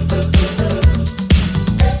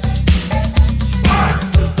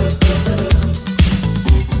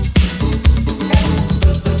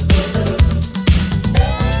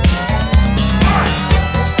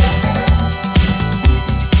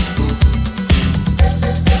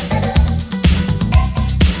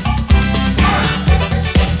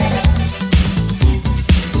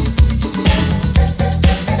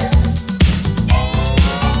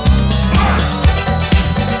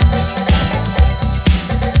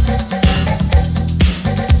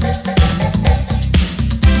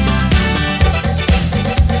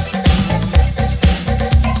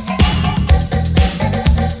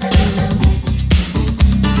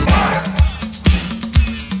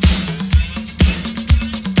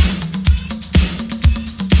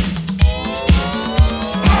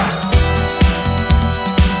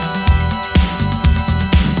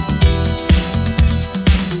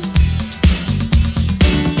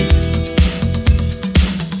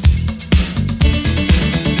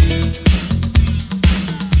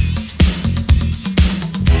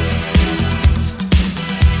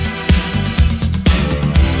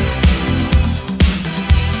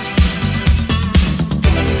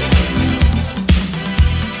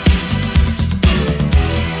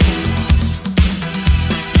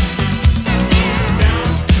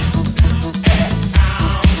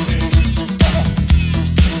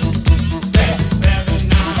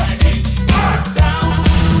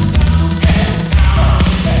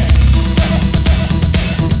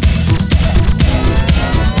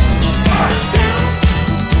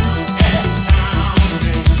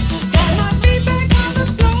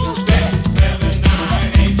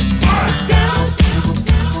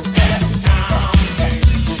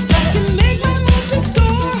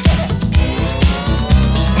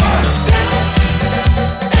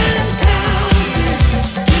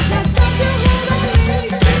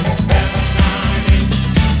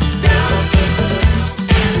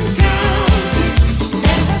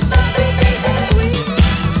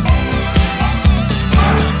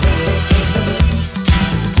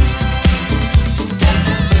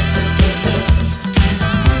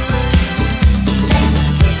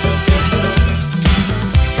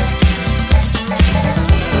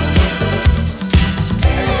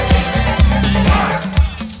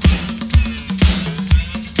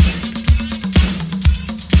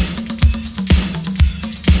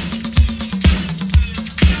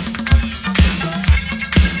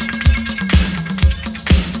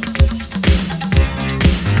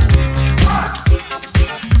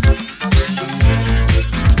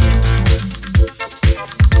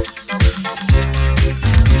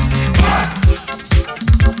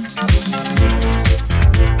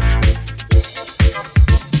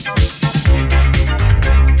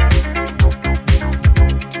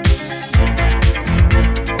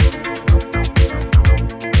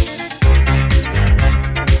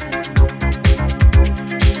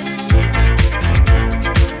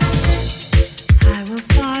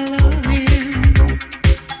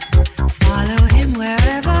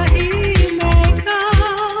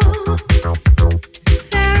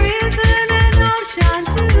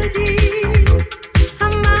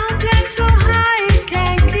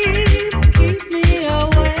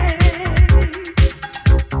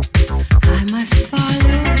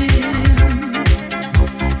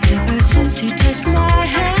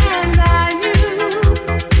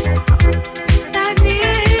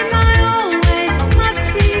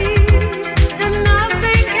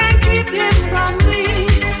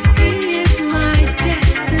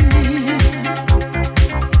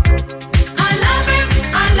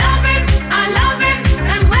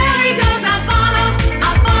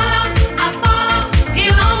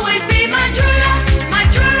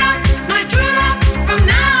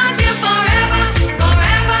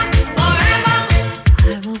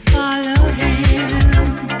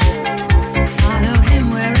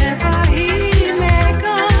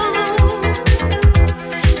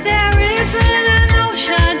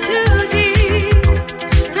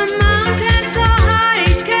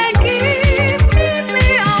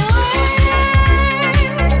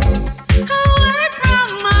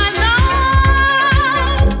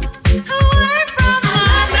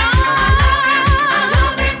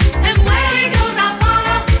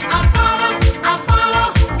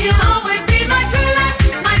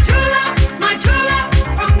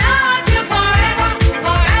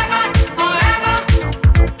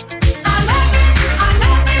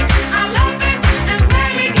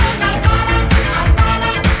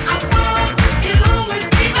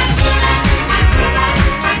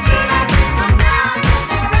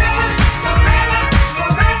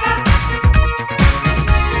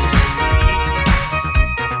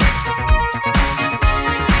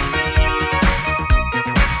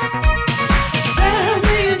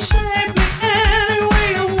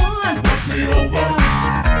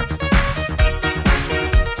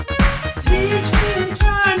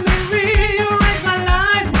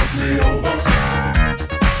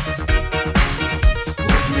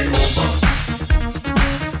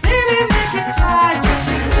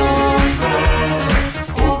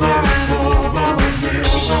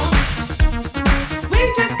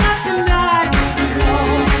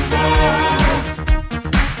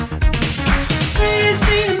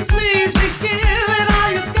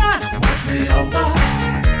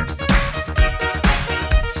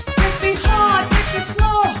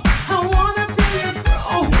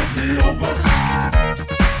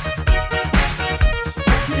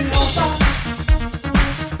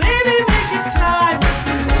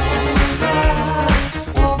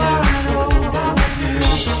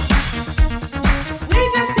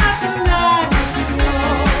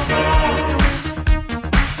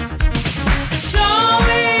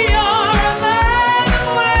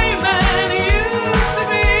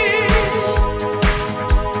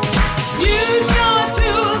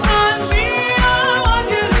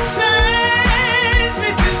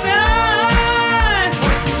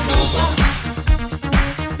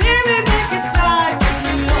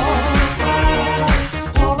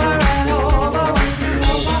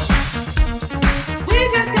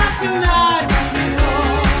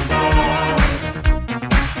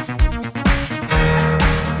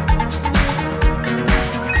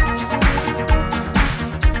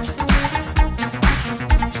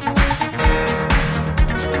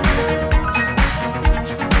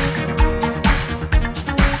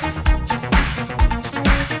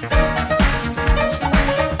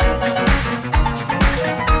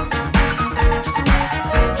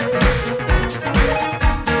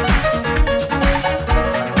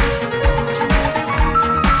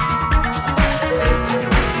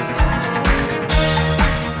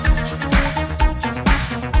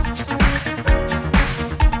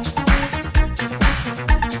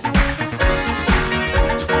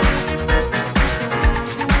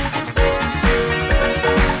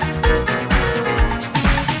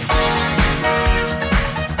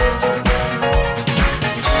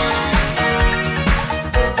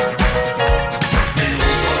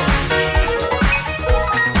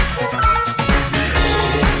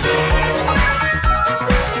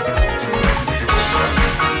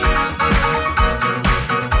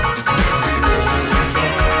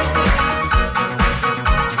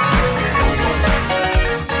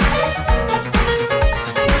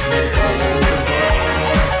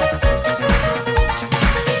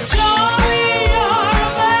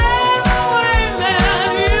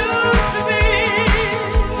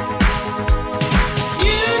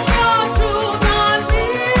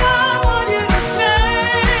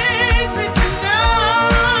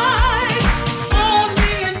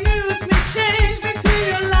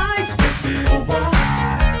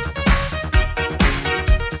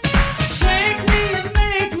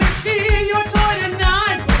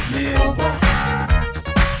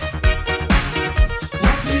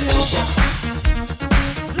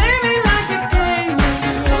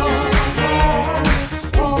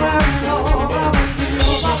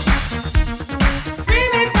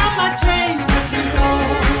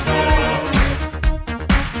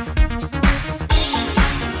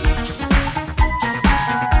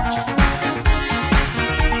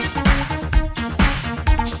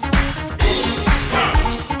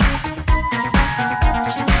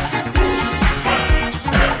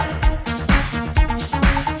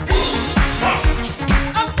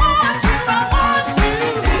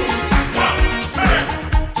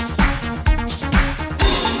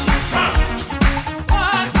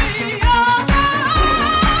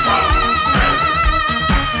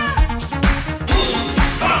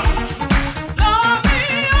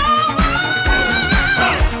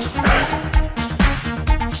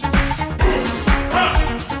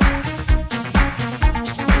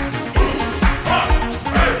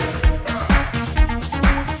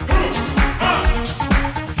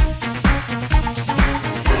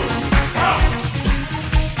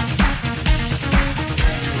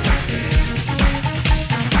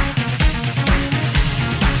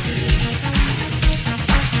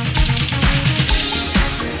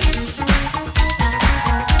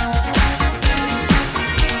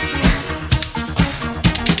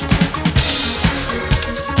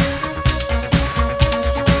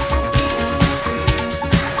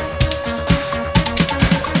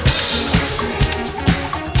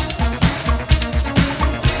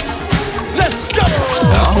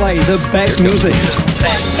 the best music.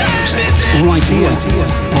 Right here,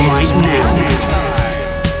 right now.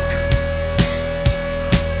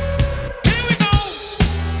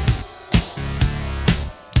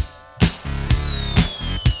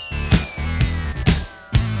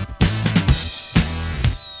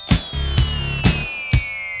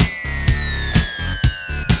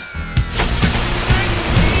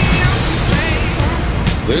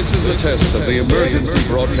 This is a test of the emergency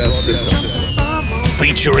broadcast system.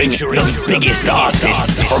 Featuring the biggest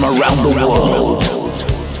artists from around the world.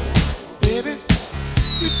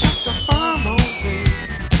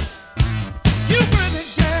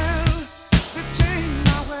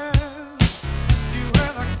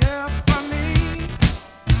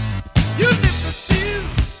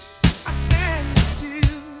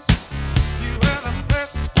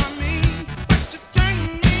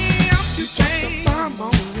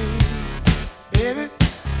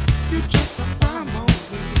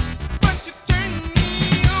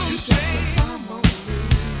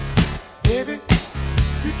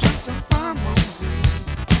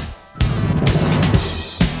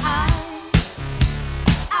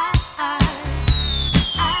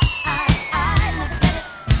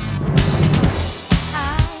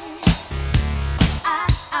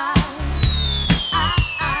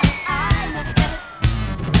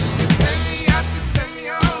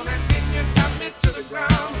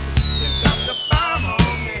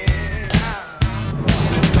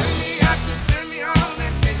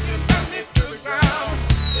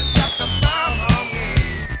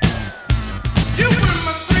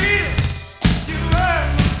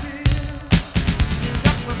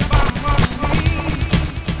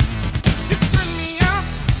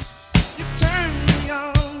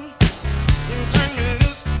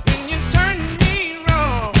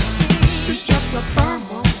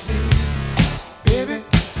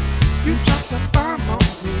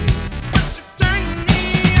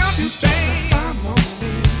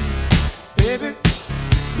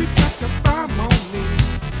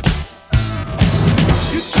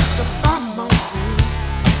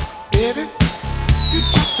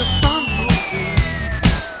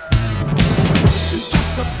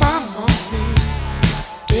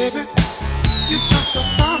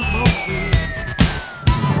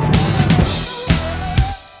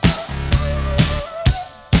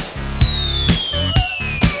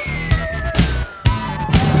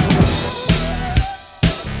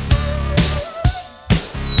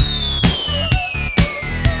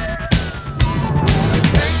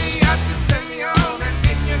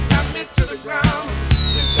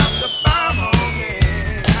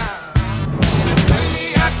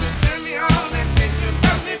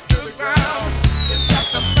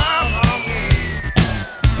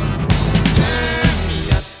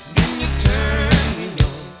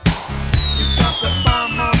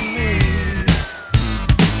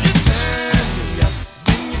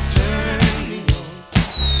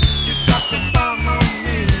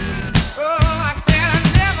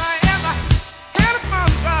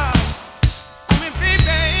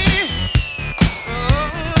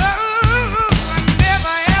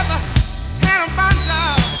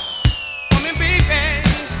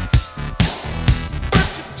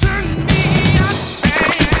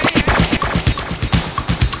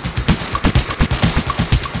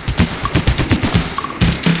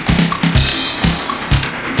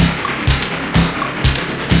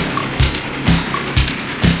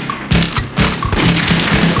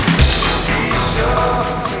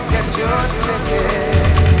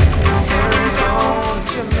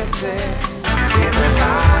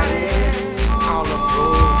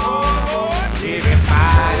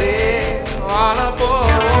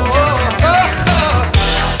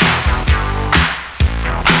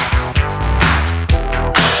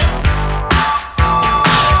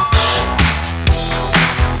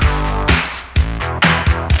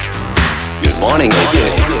 Morning,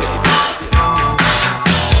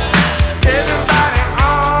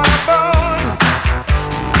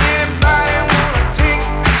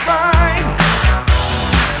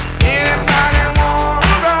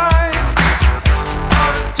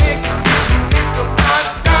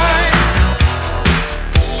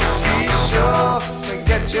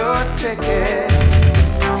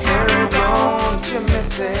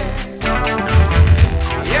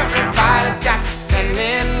 Everybody's got to stand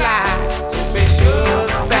in line, so be sure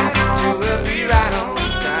the back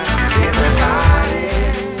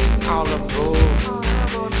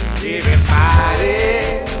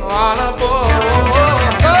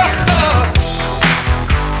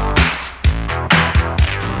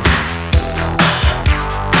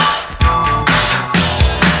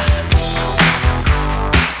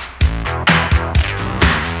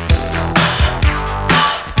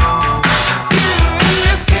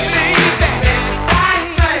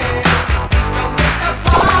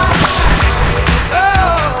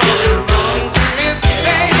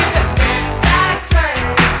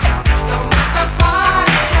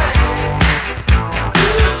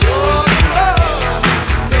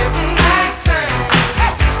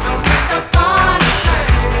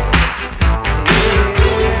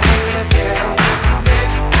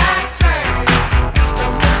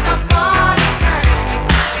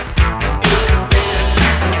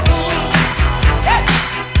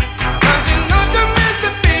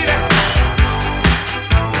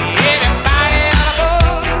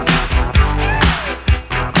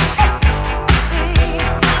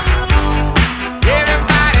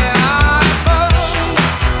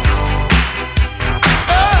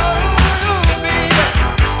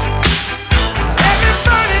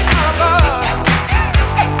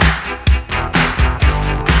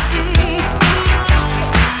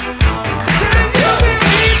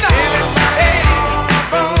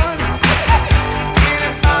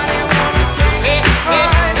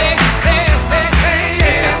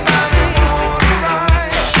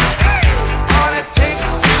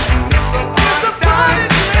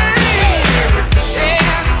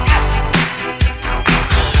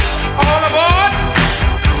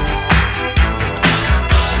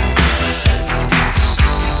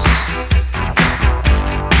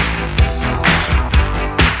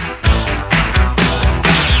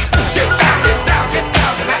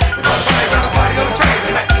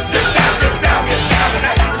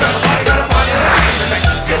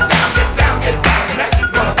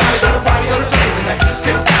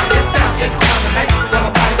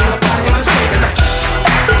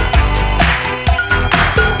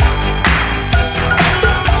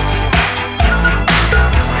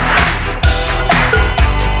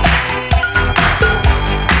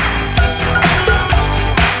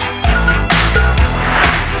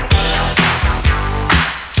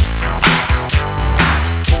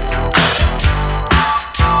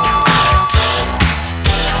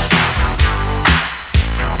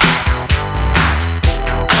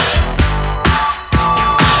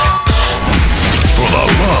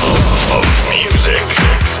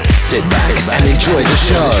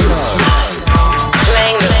show.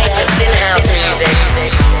 Playing the best in house music.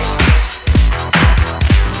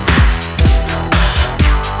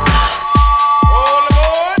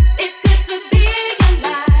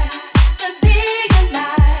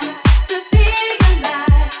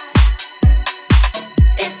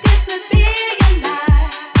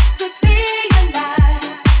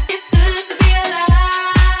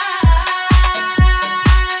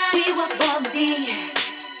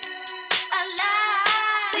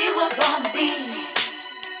 We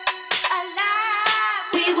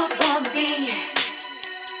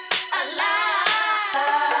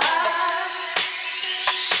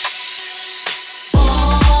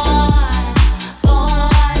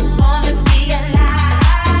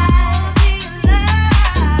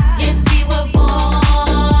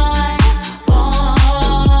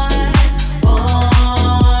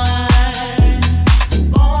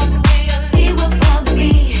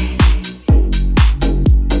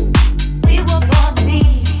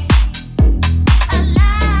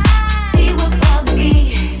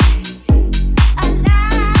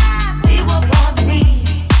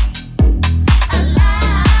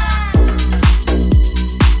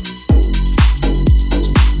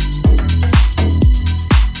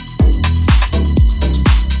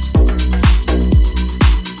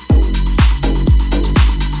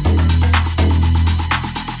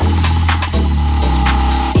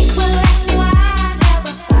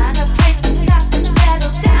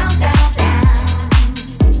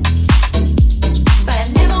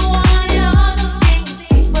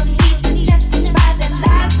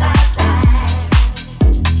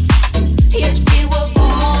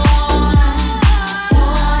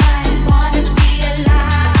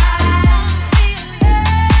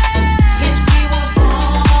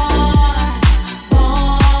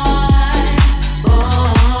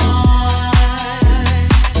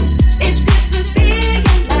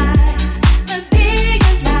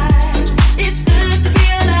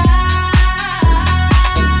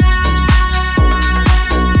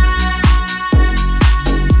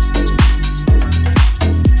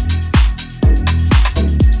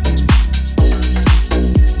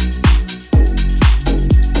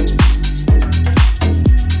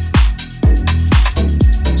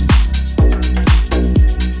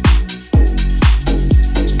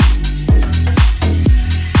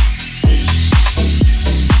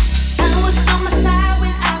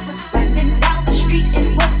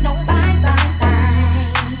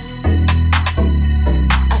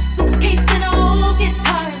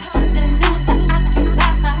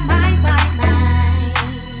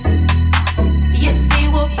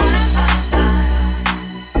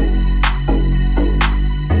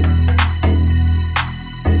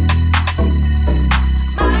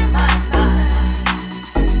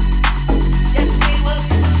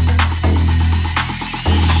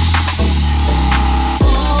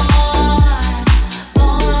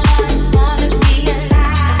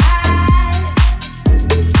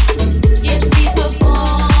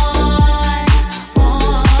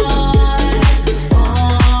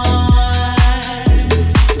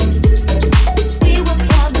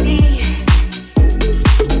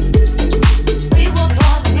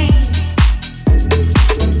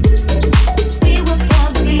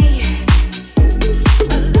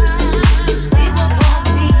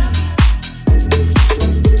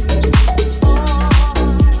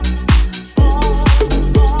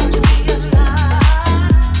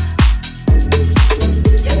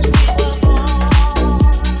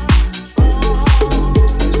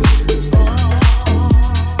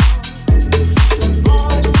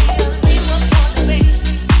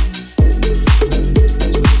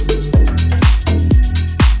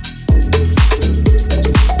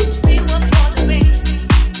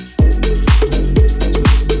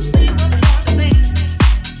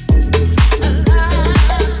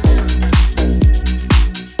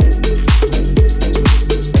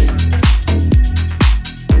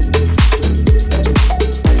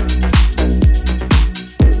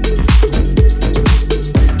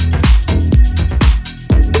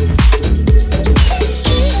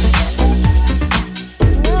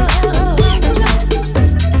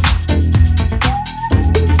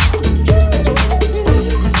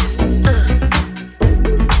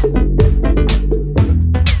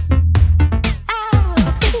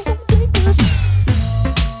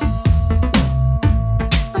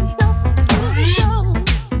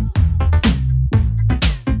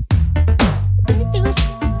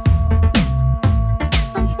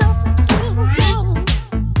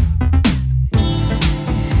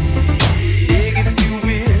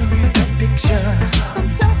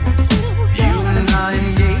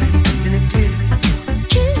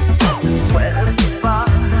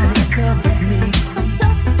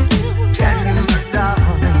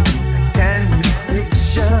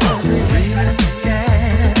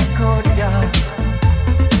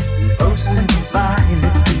ocean,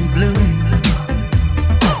 violets in bloom.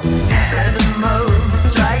 Animals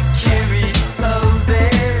strike Kyrie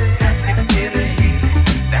poses. They feel the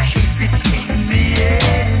heat between me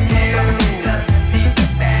and you. Just people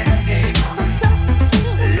standing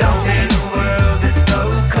alone in a world that's so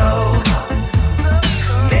cold.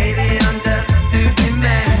 Maybe I'm just too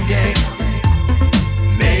demanding.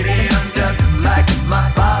 Maybe I'm just like my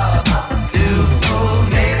father, too old.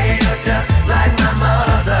 Maybe you're just like my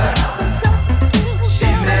mother.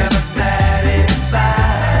 She's never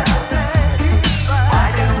satisfied. Why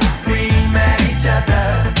do we scream at each other?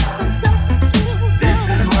 This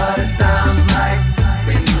is what it sounds like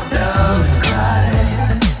when doves cry.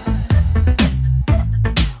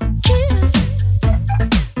 Kiss.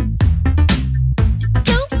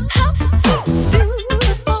 Don't have to be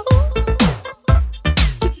beautiful.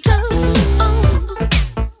 You don't own.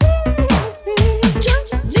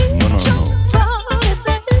 Just need your body,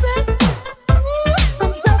 baby.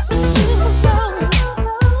 From dusk till dawn.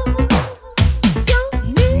 Don't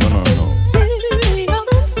need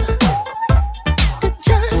experience to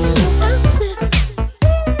tell you nothing.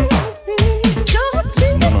 Just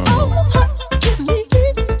leave all what you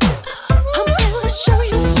need. I'm gonna show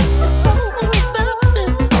you what's all about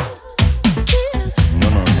it. Kiss.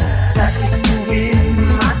 Touching in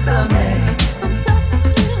my stomach.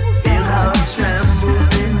 Feel how it trembles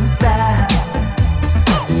inside.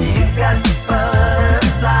 You've got the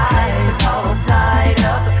butterflies all tied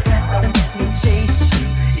up. Don't make me chase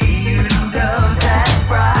you. You love that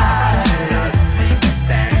pride.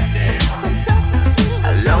 Standing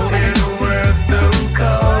alone in a world so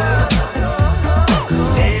cold.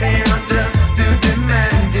 Maybe I'm just too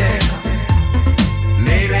demanding.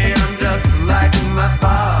 Maybe I'm just like my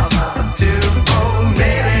father, too old.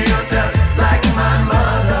 Maybe you're just like my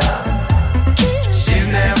mother. She's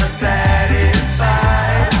never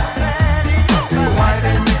satisfied. Why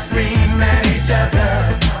do we scream at each other?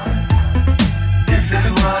 This is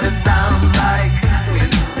what it sounds like when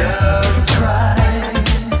doves cry.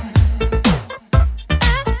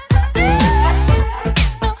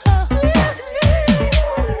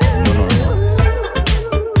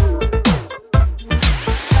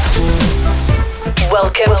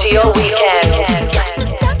 Welcome to your weekend.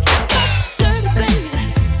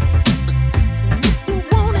 You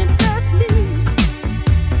won't impress me.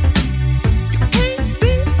 You can't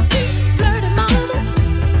be flirty, mama.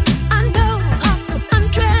 I know how to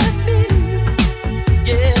undress me.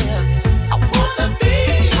 Yeah, I wanna be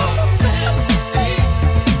your fantasy.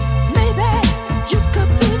 Maybe you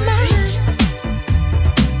could be mine.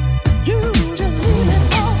 You just leave it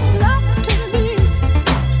all up to me.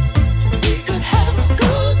 We could have a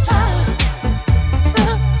good time.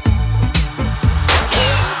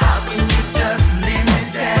 How can you just leave me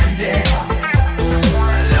standing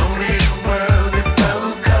alone in a world that's so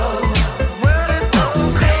cold?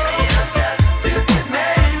 Maybe I'm just too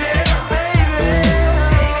demanding. Maybe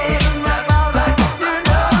I'm just like my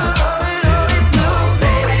mother.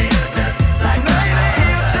 Maybe you're just like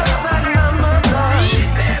my mother.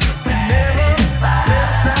 She's never satisfied.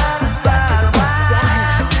 Why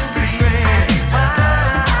we scream at each other?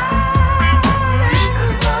 This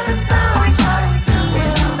is what it sounds like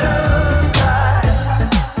when doves cry.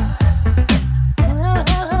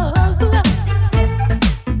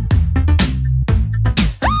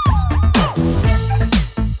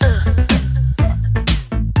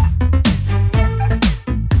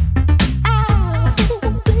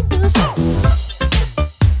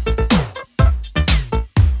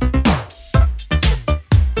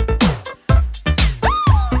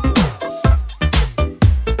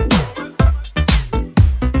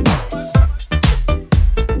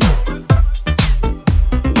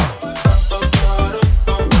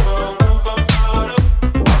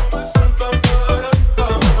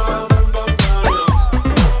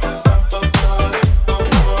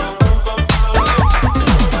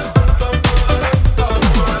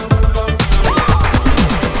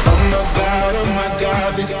 Oh my God,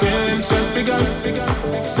 these feelings just begun.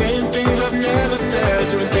 Saying things I've never said,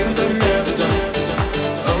 doing things I've never done.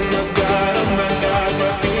 Oh my God,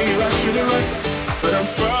 I see you, I should have run. But I'm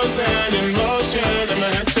frozen in motion, and my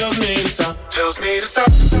head tells me to stop. Tells me to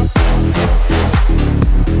stop.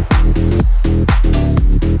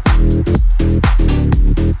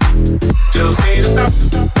 Tells me to stop.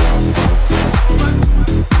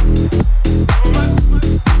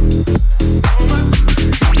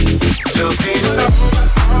 Tells me to stop.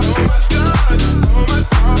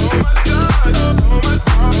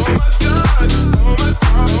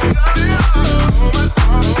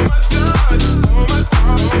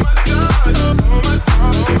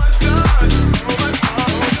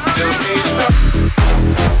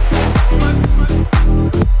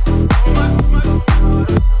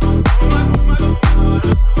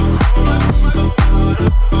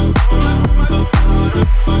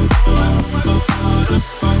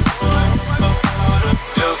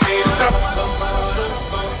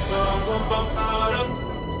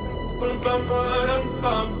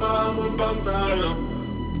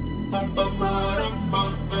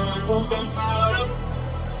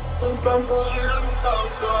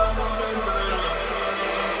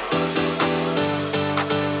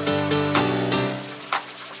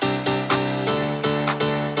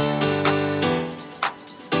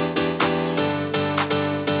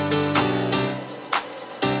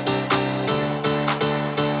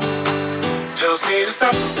 Tells me to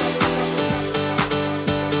stop.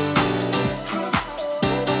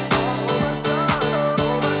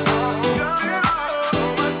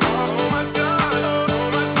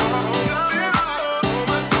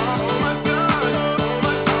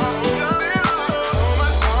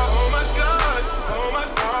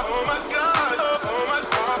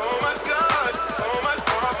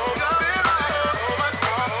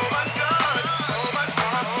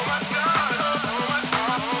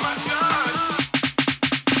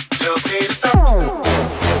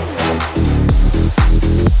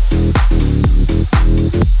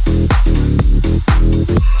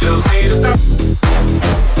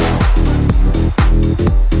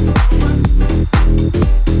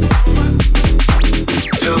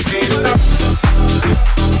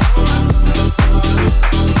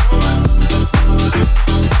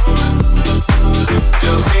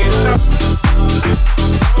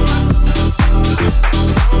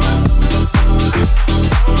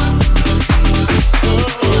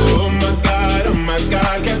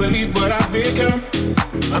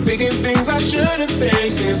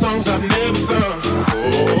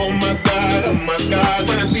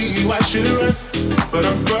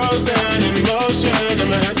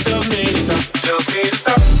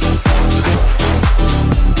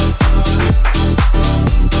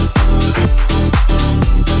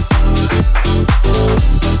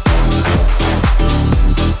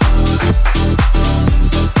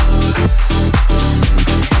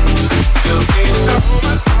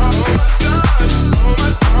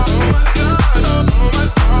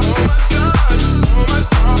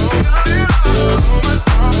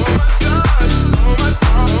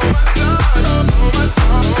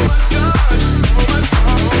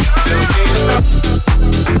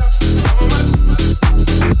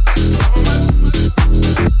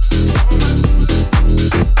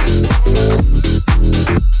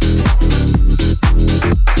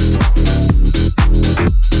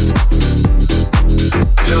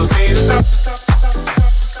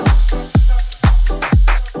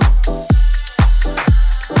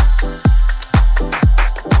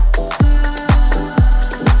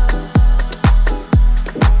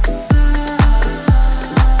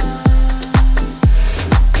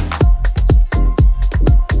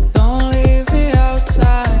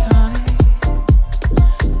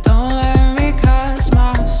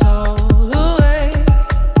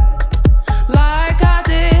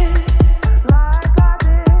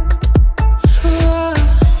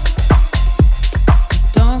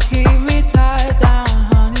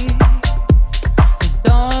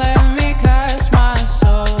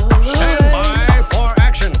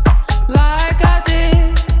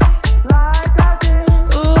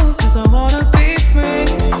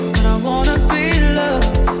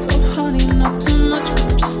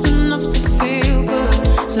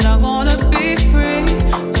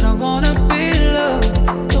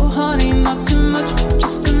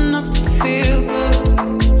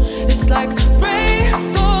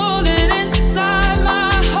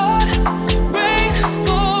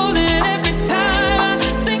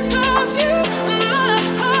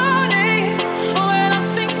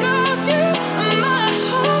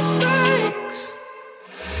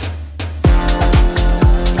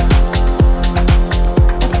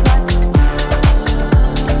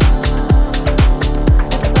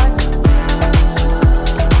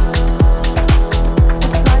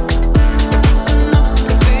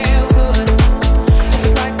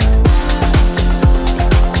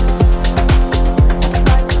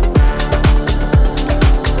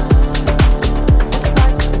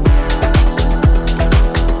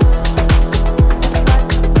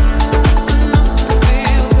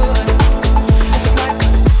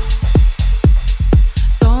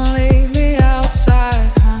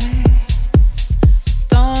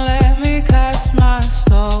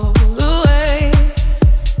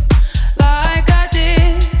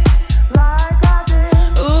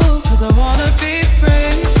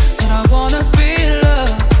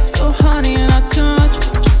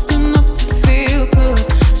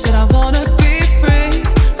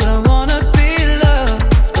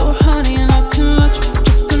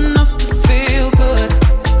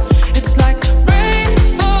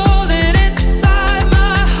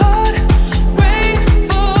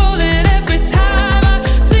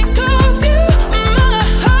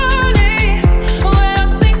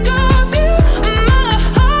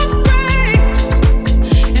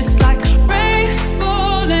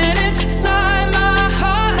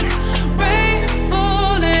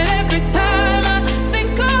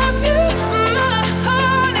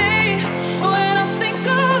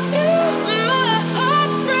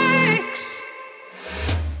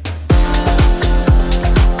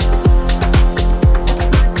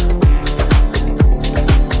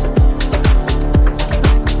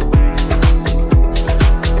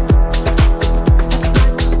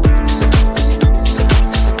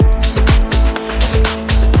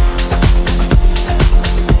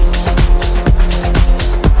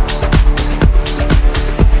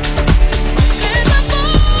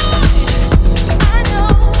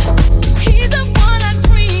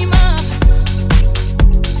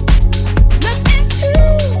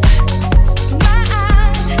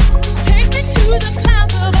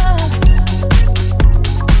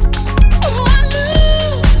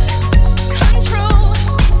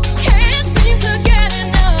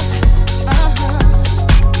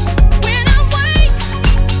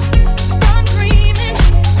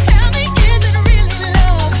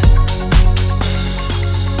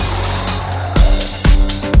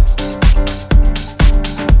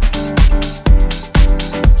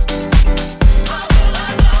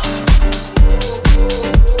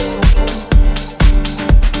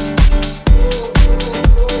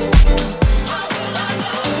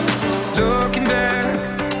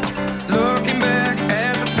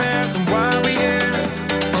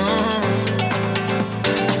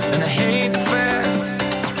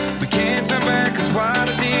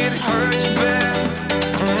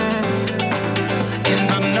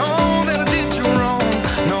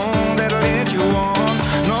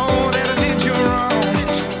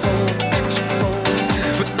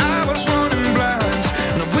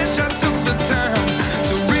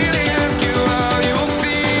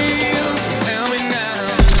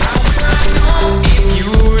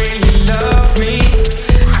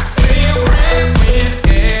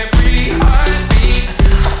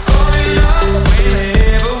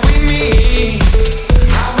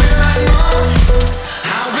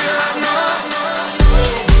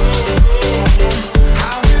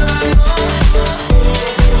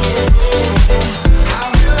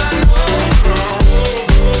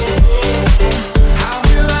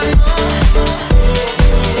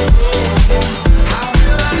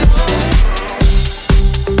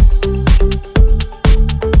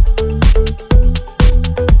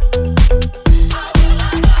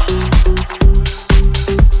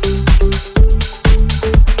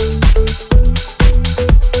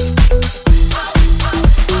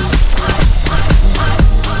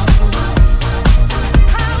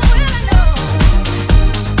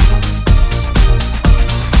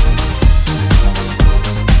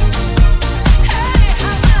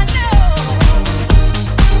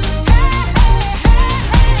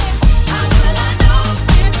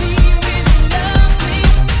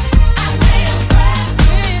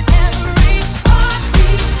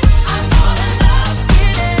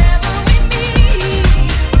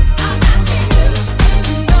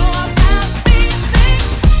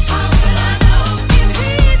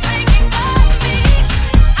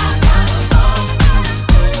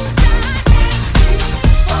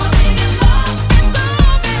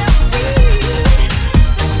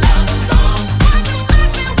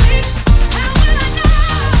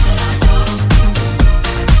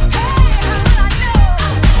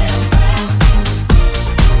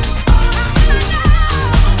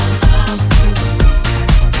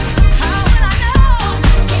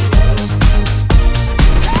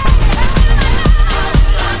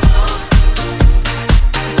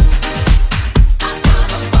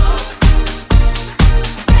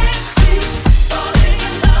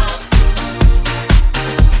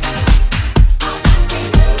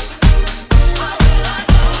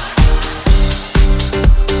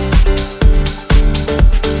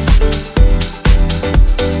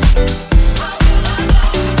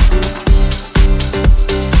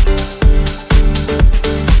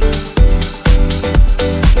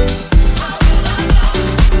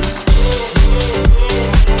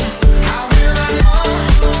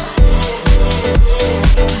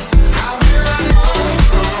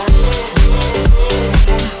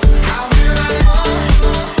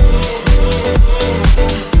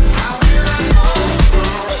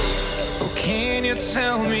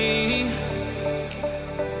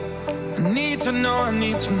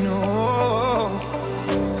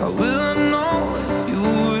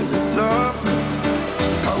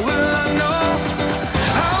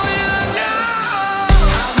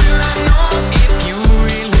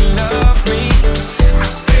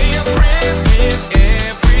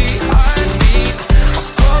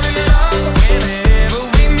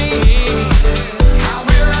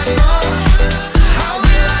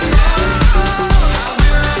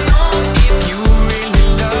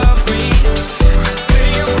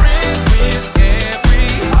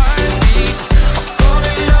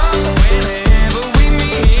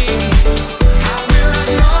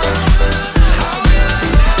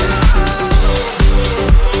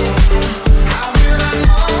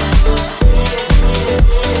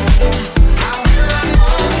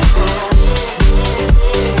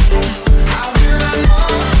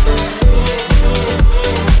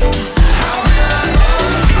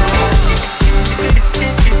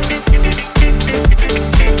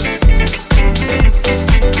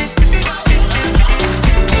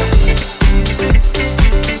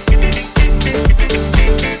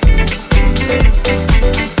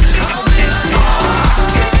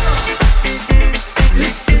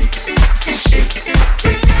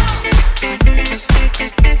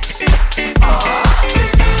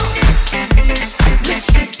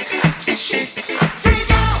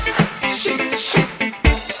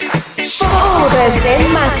 100%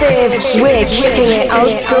 massive. We're kicking it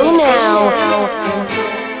old school now.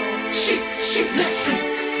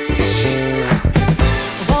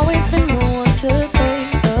 I've always been the one to say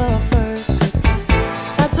the first.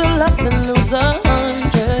 Had to laugh and lose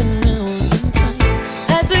 100 million times.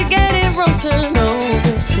 Had to get it wrong to know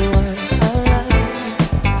this word I love.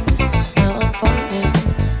 Now I'm falling.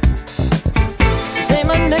 Say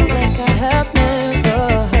my name like I have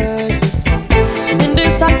never heard before. I'm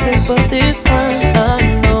indecisive, but this time I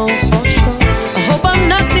know for sure. I hope I'm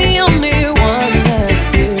not the only one that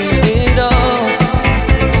feels it all.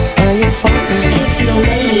 Are you falling? It's your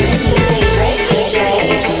latest favorite DJ.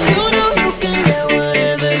 You know you can get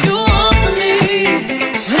whatever you want from me.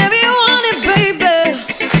 Whenever you want it, baby.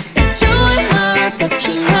 It's you and my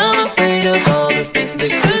reflection. I'm afraid of all the things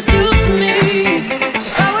it could do to me.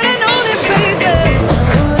 If I would've known it, baby, I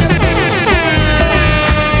would've said no.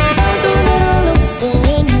 'Cause I was doing better alone. But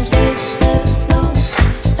when you said hello,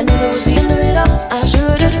 I knew that was the end of it all. I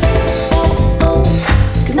should've stayed at home.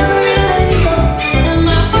 'Cause now I really let you go. Am I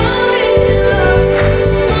falling in love?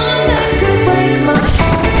 One that could break my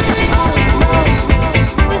heart. Oh no,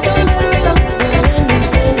 I was doing better alone. But when you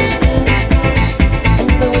said I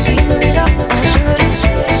knew that was the end of it all. I should've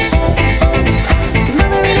stayed at home. 'Cause now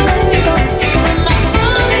they're really letting you go. Am I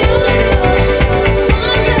falling in love?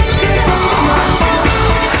 One that could break my heart.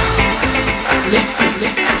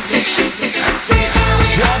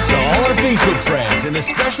 Shouts to all our Facebook friends and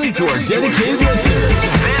especially to our dedicated listeners.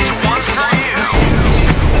 This one's for you.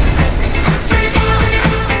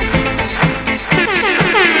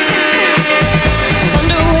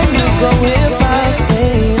 Wonder when to go if I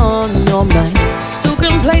stay on your mind. Two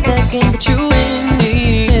can play that game, but you win me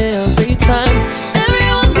every time.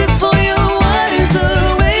 Everyone before you was a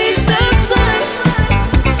waste of time.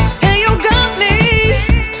 Hey, you got me.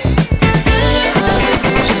 Set my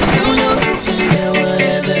attention. You know you can get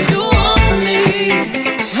whatever you want from me.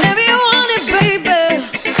 Whenever you want it, baby.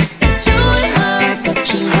 It's you and my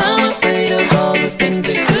reflection. I'm afraid of all the things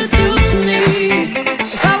it could do to me.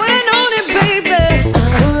 If I would've known it, baby, I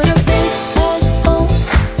would've stayed at home.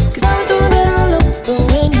 'Cause I was doing better alone. But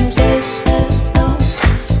when you said hello,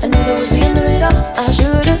 I knew that was the end of it all. I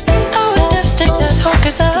should've stayed. I would've stayed at home.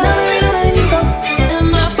 'Cause now they're really letting you go. Am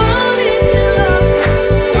I falling in love?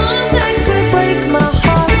 One that could break my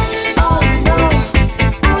heart. Oh no,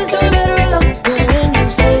 I was doing better alone. But when you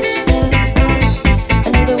said hello, I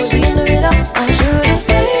knew that was the end of it all. I should've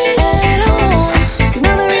stayed at home. 'Cause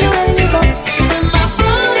now they're really letting you go. Am I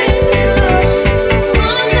falling in love?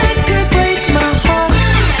 One that could break my heart.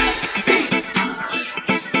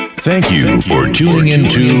 Thank you for tuning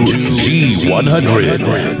into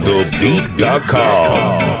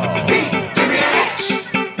Z100thebeat.com.